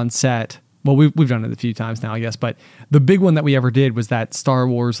have been on set, well, we've done it a few times now, I guess, but the big one that we ever did was that Star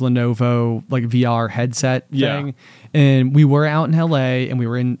Wars Lenovo like VR headset thing. Yeah. And we were out in LA and we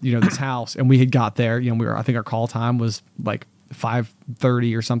were in, this house, and we had got there, I think our call time was like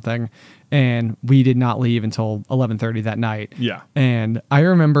 5:30 or something, and we did not leave until 11:30 that night. Yeah. And I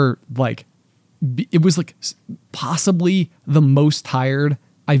remember like it was like possibly the most tired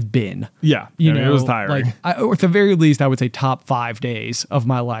I've been. Yeah, it was tiring. Like, or at the very least, I would say top 5 days of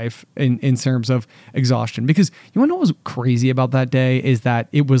my life in terms of exhaustion. Because you want to know what was crazy about that day is that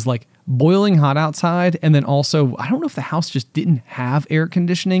it was like boiling hot outside, and then also I don't know if the house just didn't have air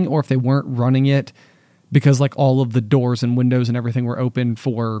conditioning or if they weren't running it because like all of the doors and windows and everything were open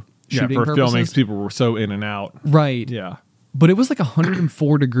for shooting for purposes. filming, people were so in and out. Right. Yeah. But it was like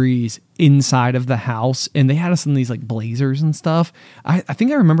 104 degrees inside of the house, and they had us in these like blazers and stuff. I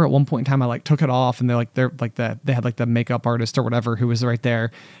think I remember at one point in time I like took it off, and they had like the makeup artist or whatever who was right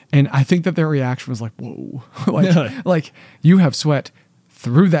there, and I think that their reaction was like, "Whoa, like you have sweat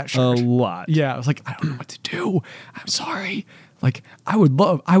through that shirt A lot. Yeah, I was like, I don't know what to do. I'm sorry. Like I would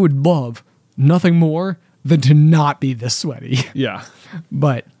love nothing more than to not be this sweaty. Yeah.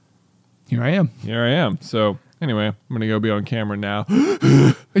 But here I am. Here I am. So anyway, I'm going to go be on camera now.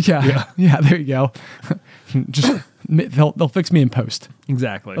 Yeah, there you go. Just they'll fix me in post.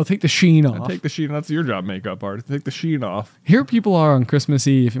 Exactly. They'll take the sheen off. Take the sheen. That's your job, makeup artist. Take the sheen off. Here people are on Christmas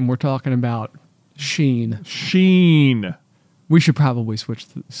Eve, and we're talking about sheen. Sheen. We should probably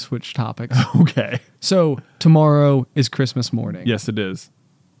switch topics. Okay. So tomorrow is Christmas morning. Yes, it is.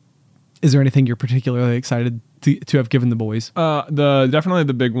 Is there anything you're particularly excited to have given the boys? Definitely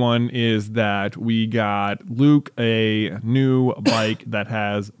the big one is that we got Luke a new bike that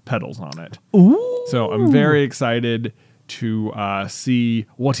has pedals on it. Ooh. So I'm very excited to see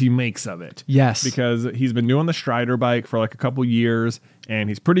what he makes of it. Yes. Because he's been doing the Strider bike for like a couple years, and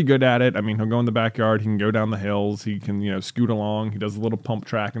he's pretty good at it. I mean, he'll go in the backyard, he can go down the hills, he can, scoot along, he does a little pump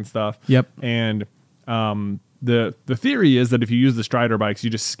track and stuff. Yep. And the theory is that if you use the Strider bikes, you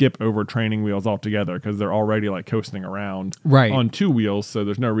just skip over training wheels altogether because they're already like coasting around on 2 wheels. So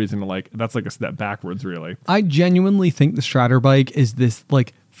there's no reason to that's like a step backwards, really. I genuinely think the Strider bike is this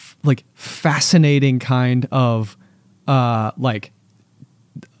like fascinating kind of like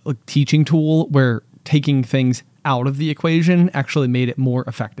teaching tool where taking things out of the equation actually made it more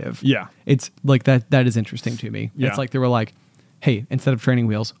effective. Yeah. It's like that is interesting to me. Yeah. It's like they were like, hey, instead of training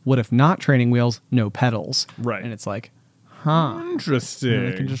wheels, what if not training wheels, no pedals? Right. And it's like, huh. Interesting.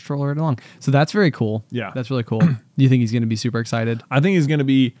 And they can just stroll right along. So that's very cool. Yeah. That's really cool. Do you think he's going to be super excited? I think he's going to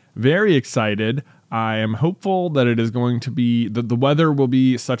be very excited. I am hopeful that it is going to be, the weather will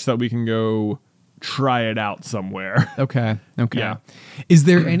be such that we can go try it out somewhere. Okay. Yeah. Is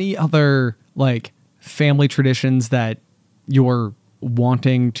there any other like family traditions that you're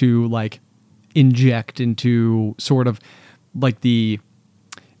wanting to like inject into sort of like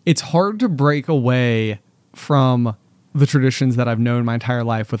it's hard to break away from the traditions that I've known my entire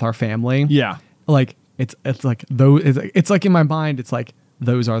life with our family. Yeah. Like it's like those, it's like in my mind, it's like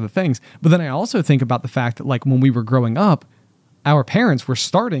those are the things. But then I also think about the fact that like when we were growing up, our parents were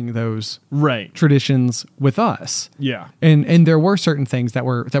starting those Right. traditions with us. Yeah. And there were certain things that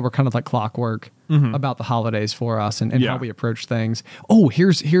were kind of like clockwork about the holidays for us and Yeah. how we approach things. Oh,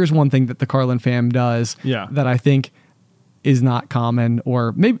 here's one thing that the Carlin fam does Yeah. that I think is not common,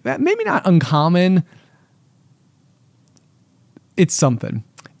 or maybe not uncommon. It's something.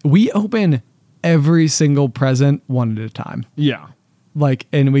 We open every single present one at a time. Yeah. Like,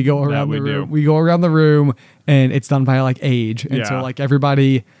 and we go around we the room. do. We go around the room, and it's done by like age. And so Yeah. like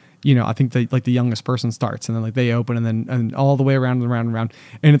everybody, you know, I think the youngest person starts, and then like they open, and all the way around and around and around.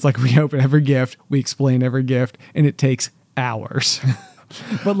 And it's like we open every gift, we explain every gift, and it takes hours.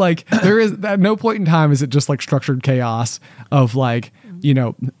 But like there is at no point in time is it just like structured chaos of like, you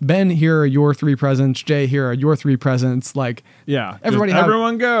know, Ben, here are your 3 presents. Jay, here are your 3 presents. Like, Yeah. everybody Just have-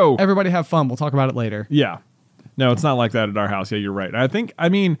 everyone go. everybody have fun. We'll talk about it later. Yeah. No, it's not like that at our house. Yeah, you're right. I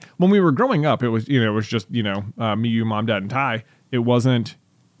mean, when we were growing up, it was just, me, you, mom, dad, and Ty. It wasn't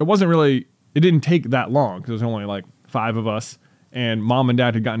really, it didn't take that long because there's only like 5 of us, and mom and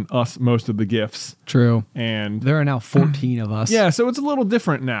dad had gotten us most of the gifts. True. And There are now 14 of us. yeah, so it's a little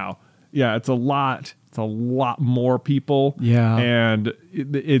different now. Yeah, it's a lot more people. Yeah. And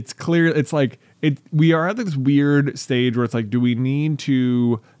it's clear, it's like, we are at this weird stage where it's like, do we need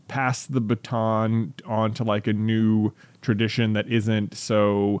to pass the baton on to like a new tradition that isn't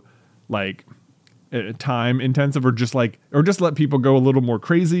so like time intensive, or just let people go a little more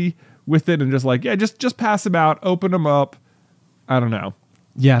crazy with it and just like, yeah, just pass them out, open them up. I don't know.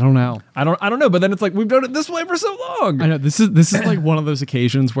 Yeah, I don't know. I don't know. But then it's like, we've done it this way for so long. I know this is like one of those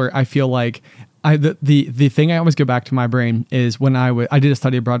occasions where I feel like the thing I always go back to my brain is when I did a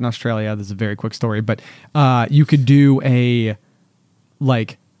study abroad in Australia. This is a very quick story, but you could do a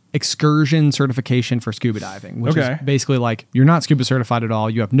like excursion certification for scuba diving, which Okay. is basically like you're not scuba certified at all.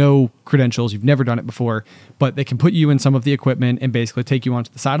 You have no credentials. You've never done it before, but they can put you in some of the equipment and basically take you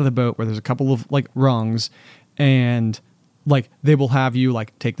onto the side of the boat where there's a couple of like rungs, and like they will have you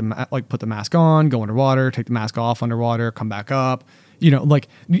like take the put the mask on, go underwater, take the mask off underwater, come back up, like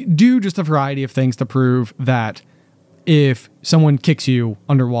do just a variety of things to prove that if someone kicks you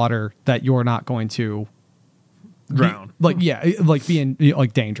underwater that you're not going to Drown. be in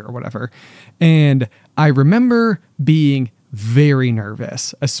like danger or whatever. And I remember being very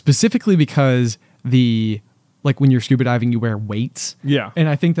nervous, specifically because when you're scuba diving, you wear weights. Yeah. And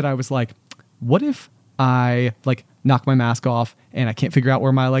I think that I was like, what if I like knock my mask off and I can't figure out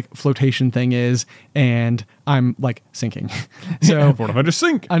where my like flotation thing is and I'm like sinking. So What if I just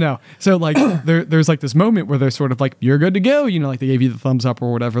sink? I know. So like there's like this moment where they're sort of like, you're good to go. Like they gave you the thumbs up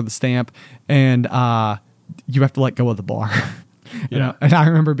or whatever, the stamp, and you have to let go of the bar. Yeah. And I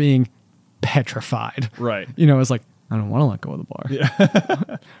remember being petrified. Right. I was like, I don't want to let go of the bar.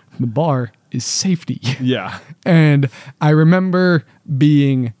 Yeah. The bar is safety. Yeah. And I remember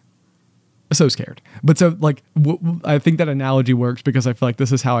being so scared. But so like, I think that analogy works because I feel like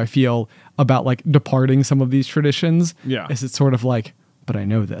this is how I feel about like departing some of these traditions. Yeah. Is it's sort of like, but I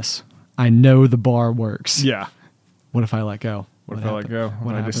know this. I know the bar works. Yeah. What if I let go? What if I let go?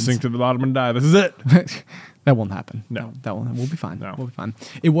 What I happens? just sink to the bottom and die. This is it. That won't happen. No. That won't. We'll be fine. No. We'll be fine.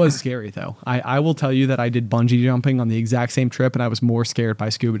 It was scary though. I will tell you that I did bungee jumping on the exact same trip, and I was more scared by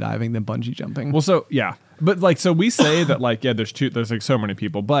scuba diving than bungee jumping. Well, so yeah, but like, so we say that like, yeah, there's like so many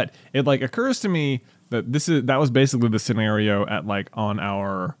people, but it like occurs to me that that was basically the scenario at like on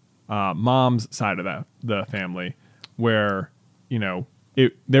our mom's side of the family, where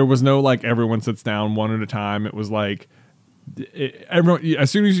there was no like everyone sits down one at a time. It was like everyone, as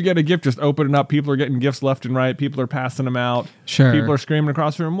soon as you get a gift, just open it up. People are getting gifts left and right. People are passing them out. Sure. People are screaming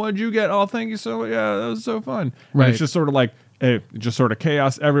across the room, "What'd you get? Oh, thank you so much. Yeah, that was so fun." Right. And it's just sort of like, just sort of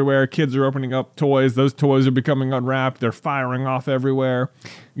chaos everywhere. Kids are opening up toys. Those toys are becoming unwrapped. They're firing off everywhere,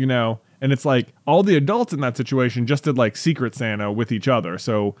 And it's like all the adults in that situation just did like Secret Santa with each other.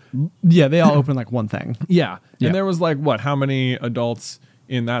 So yeah, they all open like one thing. yeah. Yeah. And there was like how many adults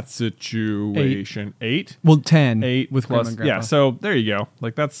in that situation? 8? Well, 10. 8 with plus. grandma and grandpa. Yeah. So there you go.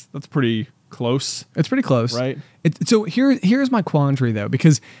 Like that's pretty close. It's pretty close, Right. So here's my quandary though,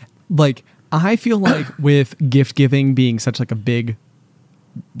 because like I feel like with gift giving being such like a big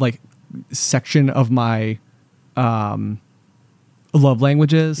like section of my love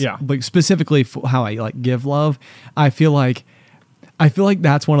languages, Yeah. like specifically for how I like give love, I feel like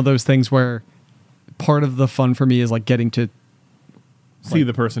that's one of those things where part of the fun for me is like getting to See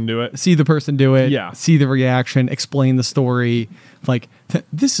the person do it. See the person do it. Yeah. See the reaction. Explain the story. Like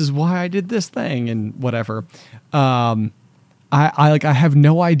this is why I did this thing and whatever. I have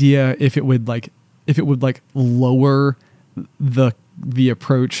no idea if it would lower the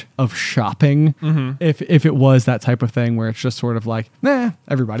approach of shopping if it was that type of thing where it's just sort of like, nah,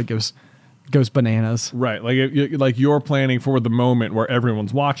 everybody goes bananas. Right. Like you're planning for the moment where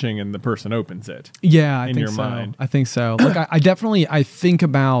everyone's watching and the person opens it. Yeah, I in think your so. mind. I think so. Like I think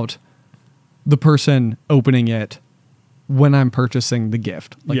about the person opening it when I'm purchasing the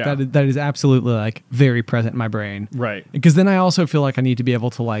gift. Like Yeah. that is absolutely like very present in my brain. Right. Because then I also feel like I need to be able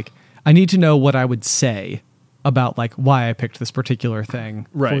to like, I need to know what I would say about like why I picked this particular thing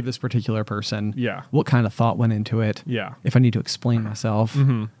for Right. this particular person. Yeah. What kind of thought went into it. Yeah. If I need to explain myself.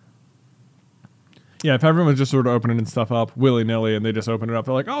 Yeah, if everyone's just sort of opening stuff up willy-nilly and they just open it up,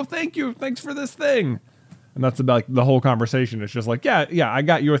 they're like, oh, thank you. Thanks for this thing. And that's about like, the whole conversation. It's just like, yeah, I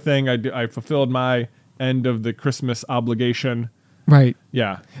got your thing. I fulfilled my end of the Christmas obligation. Right.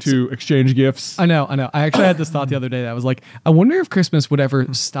 Yeah, to exchange gifts. I know. I actually had this thought the other day that I was like, I wonder if Christmas would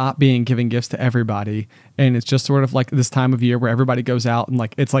ever stop being giving gifts to everybody. And it's just sort of like this time of year where everybody goes out and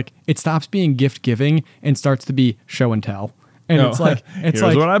like it stops being gift giving and starts to be show and tell. And No. it's like Here's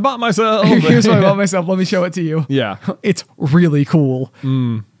what I bought myself. here's what I bought myself. Let me show it to you. Yeah. It's really cool.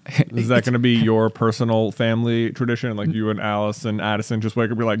 Is that going to be your personal family tradition? Like you and Alice and Addison just wake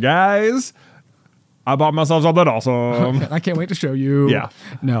up and be like, guys, I bought myself something awesome. I can't wait to show you. Yeah.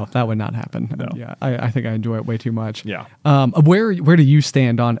 No, that would not happen. No. Yeah. I think I enjoy it way too much. Yeah. Where do you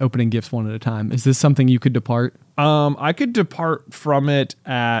stand on opening gifts one at a time? Is this something you could depart? I could depart from it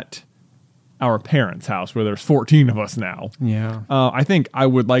at our parents' house where there's 14 of us now. Yeah. I think I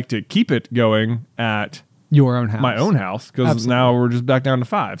would like to keep it going at Your own house. my own house because Absolutely. now we're just back down to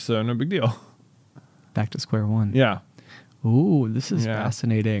 5, so no big deal. Back to square one. Yeah. Ooh, this is Yeah.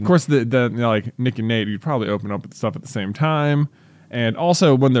 fascinating. Of course, the like Nick and Nate, you'd probably open up stuff at the same time. And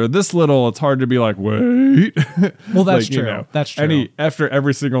also, when they're this little, it's hard to be like, wait. Well, that's Like, you true. know, That's true. After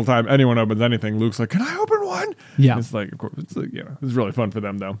every single time anyone opens anything, Luke's like, can I open one? Yeah. It's like, of course, it's like, it's really fun for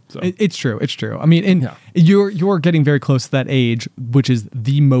them, though. So It's true. It's true. I mean, and Yeah. you're getting very close to that age, which is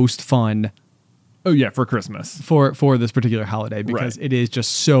the most fun oh, yeah, for Christmas. for this particular holiday because Right. it is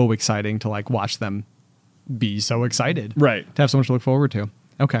just so exciting to like watch them be so excited. Right. To have so much to look forward to.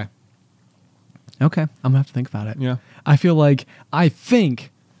 Okay. I'm gonna have to think about it. Yeah. I think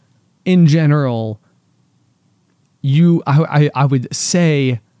in general, I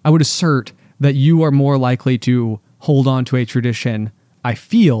would assert that you are more likely to hold on to a tradition, I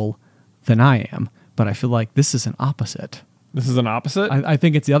feel, than I am. But I feel like this is an opposite. This is an opposite I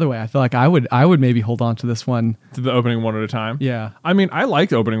think it's the other way. I feel like I would maybe hold on to this one. to the opening one at a time. Yeah. I mean, I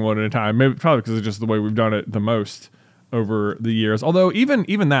like opening one at a time. Maybe probably because it's just the way we've done it the most over the years. Although even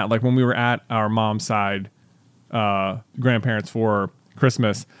that, like when we were at our mom's side, grandparents for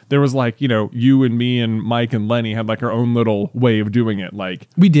Christmas, there was like, you and me and Mike and Lenny had like our own little way of doing it. Like,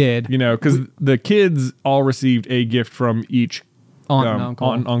 We did. because the kids all received a gift from each Aunt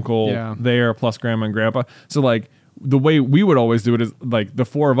and uncle. Yeah. there, plus grandma and grandpa. So like the way we would always do it is like the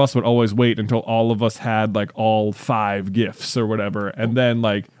 4 of us would always wait until all of us had like all 5 gifts or whatever, and then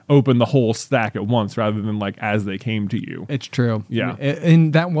like open the whole stack at once rather than like as they came to you. It's true. Yeah.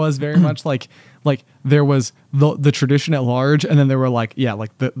 And that was very much like there was the tradition at large, and then there were like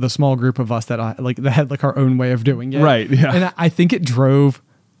the small group of us that had like our own way of doing it. Right, yeah. And I think it drove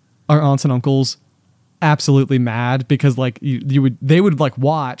our aunts and uncles absolutely mad because like they would like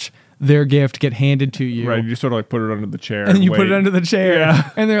watch their gift get handed to you. Right, you just sort of like put it under the chair, And then you wait. put it under the chair.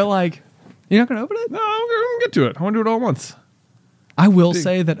 Yeah. And they're like, "You're not gonna open it?" No, I'm gonna get to it. I want to do it all at once. I will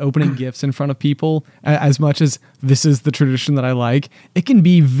say that opening gifts in front of people, as much as this is the tradition that I like, it can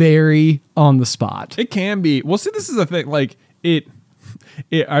be very on the spot. It can be. Well, see, this is the thing. Like it.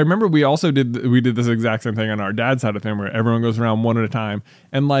 I remember we did this exact same thing on our dad's side of thing where everyone goes around one at a time,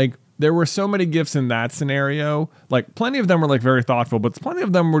 and like there were so many gifts in that scenario. Like plenty of them were like very thoughtful, but plenty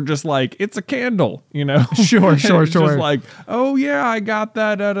of them were just like, it's a candle, Sure. It's just like, oh yeah, I got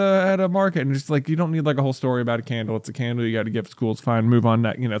that at a market, and just like you don't need like a whole story about a candle. It's a candle. You got a gift. It's cool. It's fine. Move on.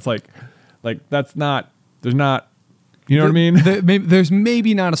 Next. It's like that's not. There's not. You know what I mean? There's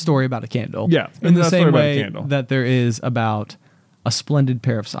maybe not a story about a candle. Yeah, in maybe the not a story same about a way candle. that there is about a splendid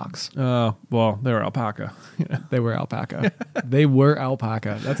pair of socks. Well, they were alpaca. They were alpaca. They were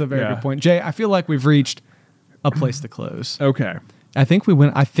alpaca. That's a very Yeah. good point, Jay. I feel like we've reached a place to close. Okay. I think we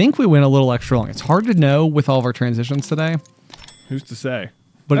went a little extra long. It's hard to know with all of our transitions today. Who's to say?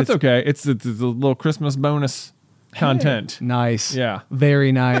 But That's it's- okay. It's a little Christmas bonus content. Nice. Yeah.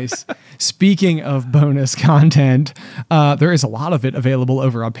 Very nice. Speaking of bonus content, there is a lot of it available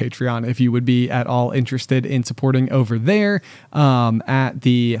over on Patreon if you would be at all interested in supporting over there.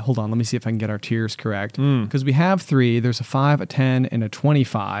 Hold on, let me see if I can get our tiers correct. Because we have 3. There's a 5, a 10, and a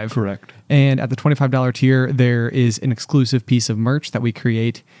 25. Correct. And at the $25 tier, there is an exclusive piece of merch that we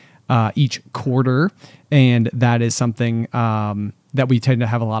create each quarter. And that is something that we tend to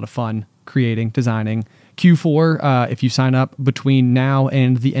have a lot of fun creating, designing. Q4, if you sign up between now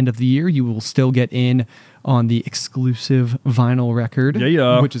and the end of the year, you will still get in on the exclusive vinyl record,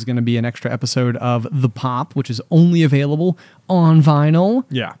 which is going to be an extra episode of The Pop, which is only available on vinyl.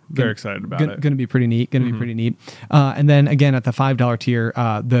 Yeah, very excited about it. Going to be pretty neat. And then again, at the $5 tier,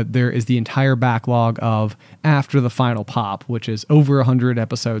 there is the entire backlog of After the Final Pop, which is over 100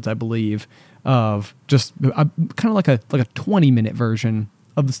 episodes, I believe, of just kind of like a 20-minute version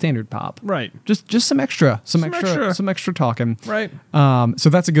of the standard pop. Right. Just some extra talking. Right. So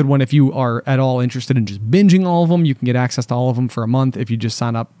that's a good one. If you are at all interested in just binging all of them, you can get access to all of them for a month if you just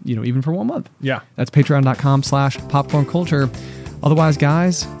sign up, even for 1 month. Yeah. That's patreon.com/popcornculture. Otherwise,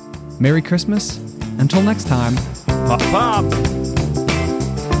 guys, Merry Christmas. Until next time. Pop, pop.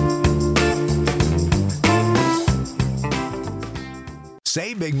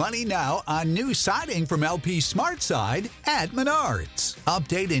 Save big money now on new siding from LP SmartSide at Menards.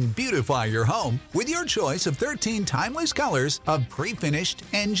 Update and beautify your home with your choice of 13 timeless colors of pre-finished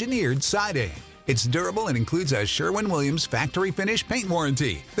engineered siding. It's durable and includes a Sherwin-Williams factory finish paint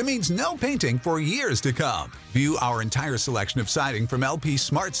warranty that means no painting for years to come. View our entire selection of siding from LP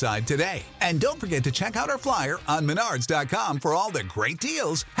SmartSide today. And don't forget to check out our flyer on Menards.com for all the great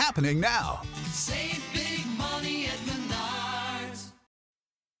deals happening now. Save big money at Menards.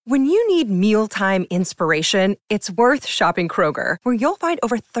 When you need mealtime inspiration, it's worth shopping Kroger, where you'll find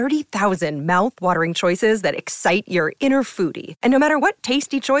over 30,000 mouth-watering choices that excite your inner foodie. And no matter what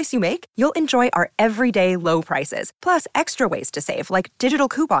tasty choice you make, you'll enjoy our everyday low prices, plus extra ways to save, like digital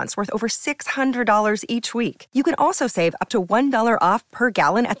coupons worth over $600 each week. You can also save up to $1 off per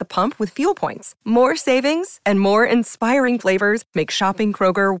gallon at the pump with fuel points. More savings and more inspiring flavors make shopping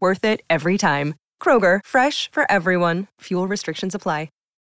Kroger worth it every time. Kroger, fresh for everyone. Fuel restrictions apply.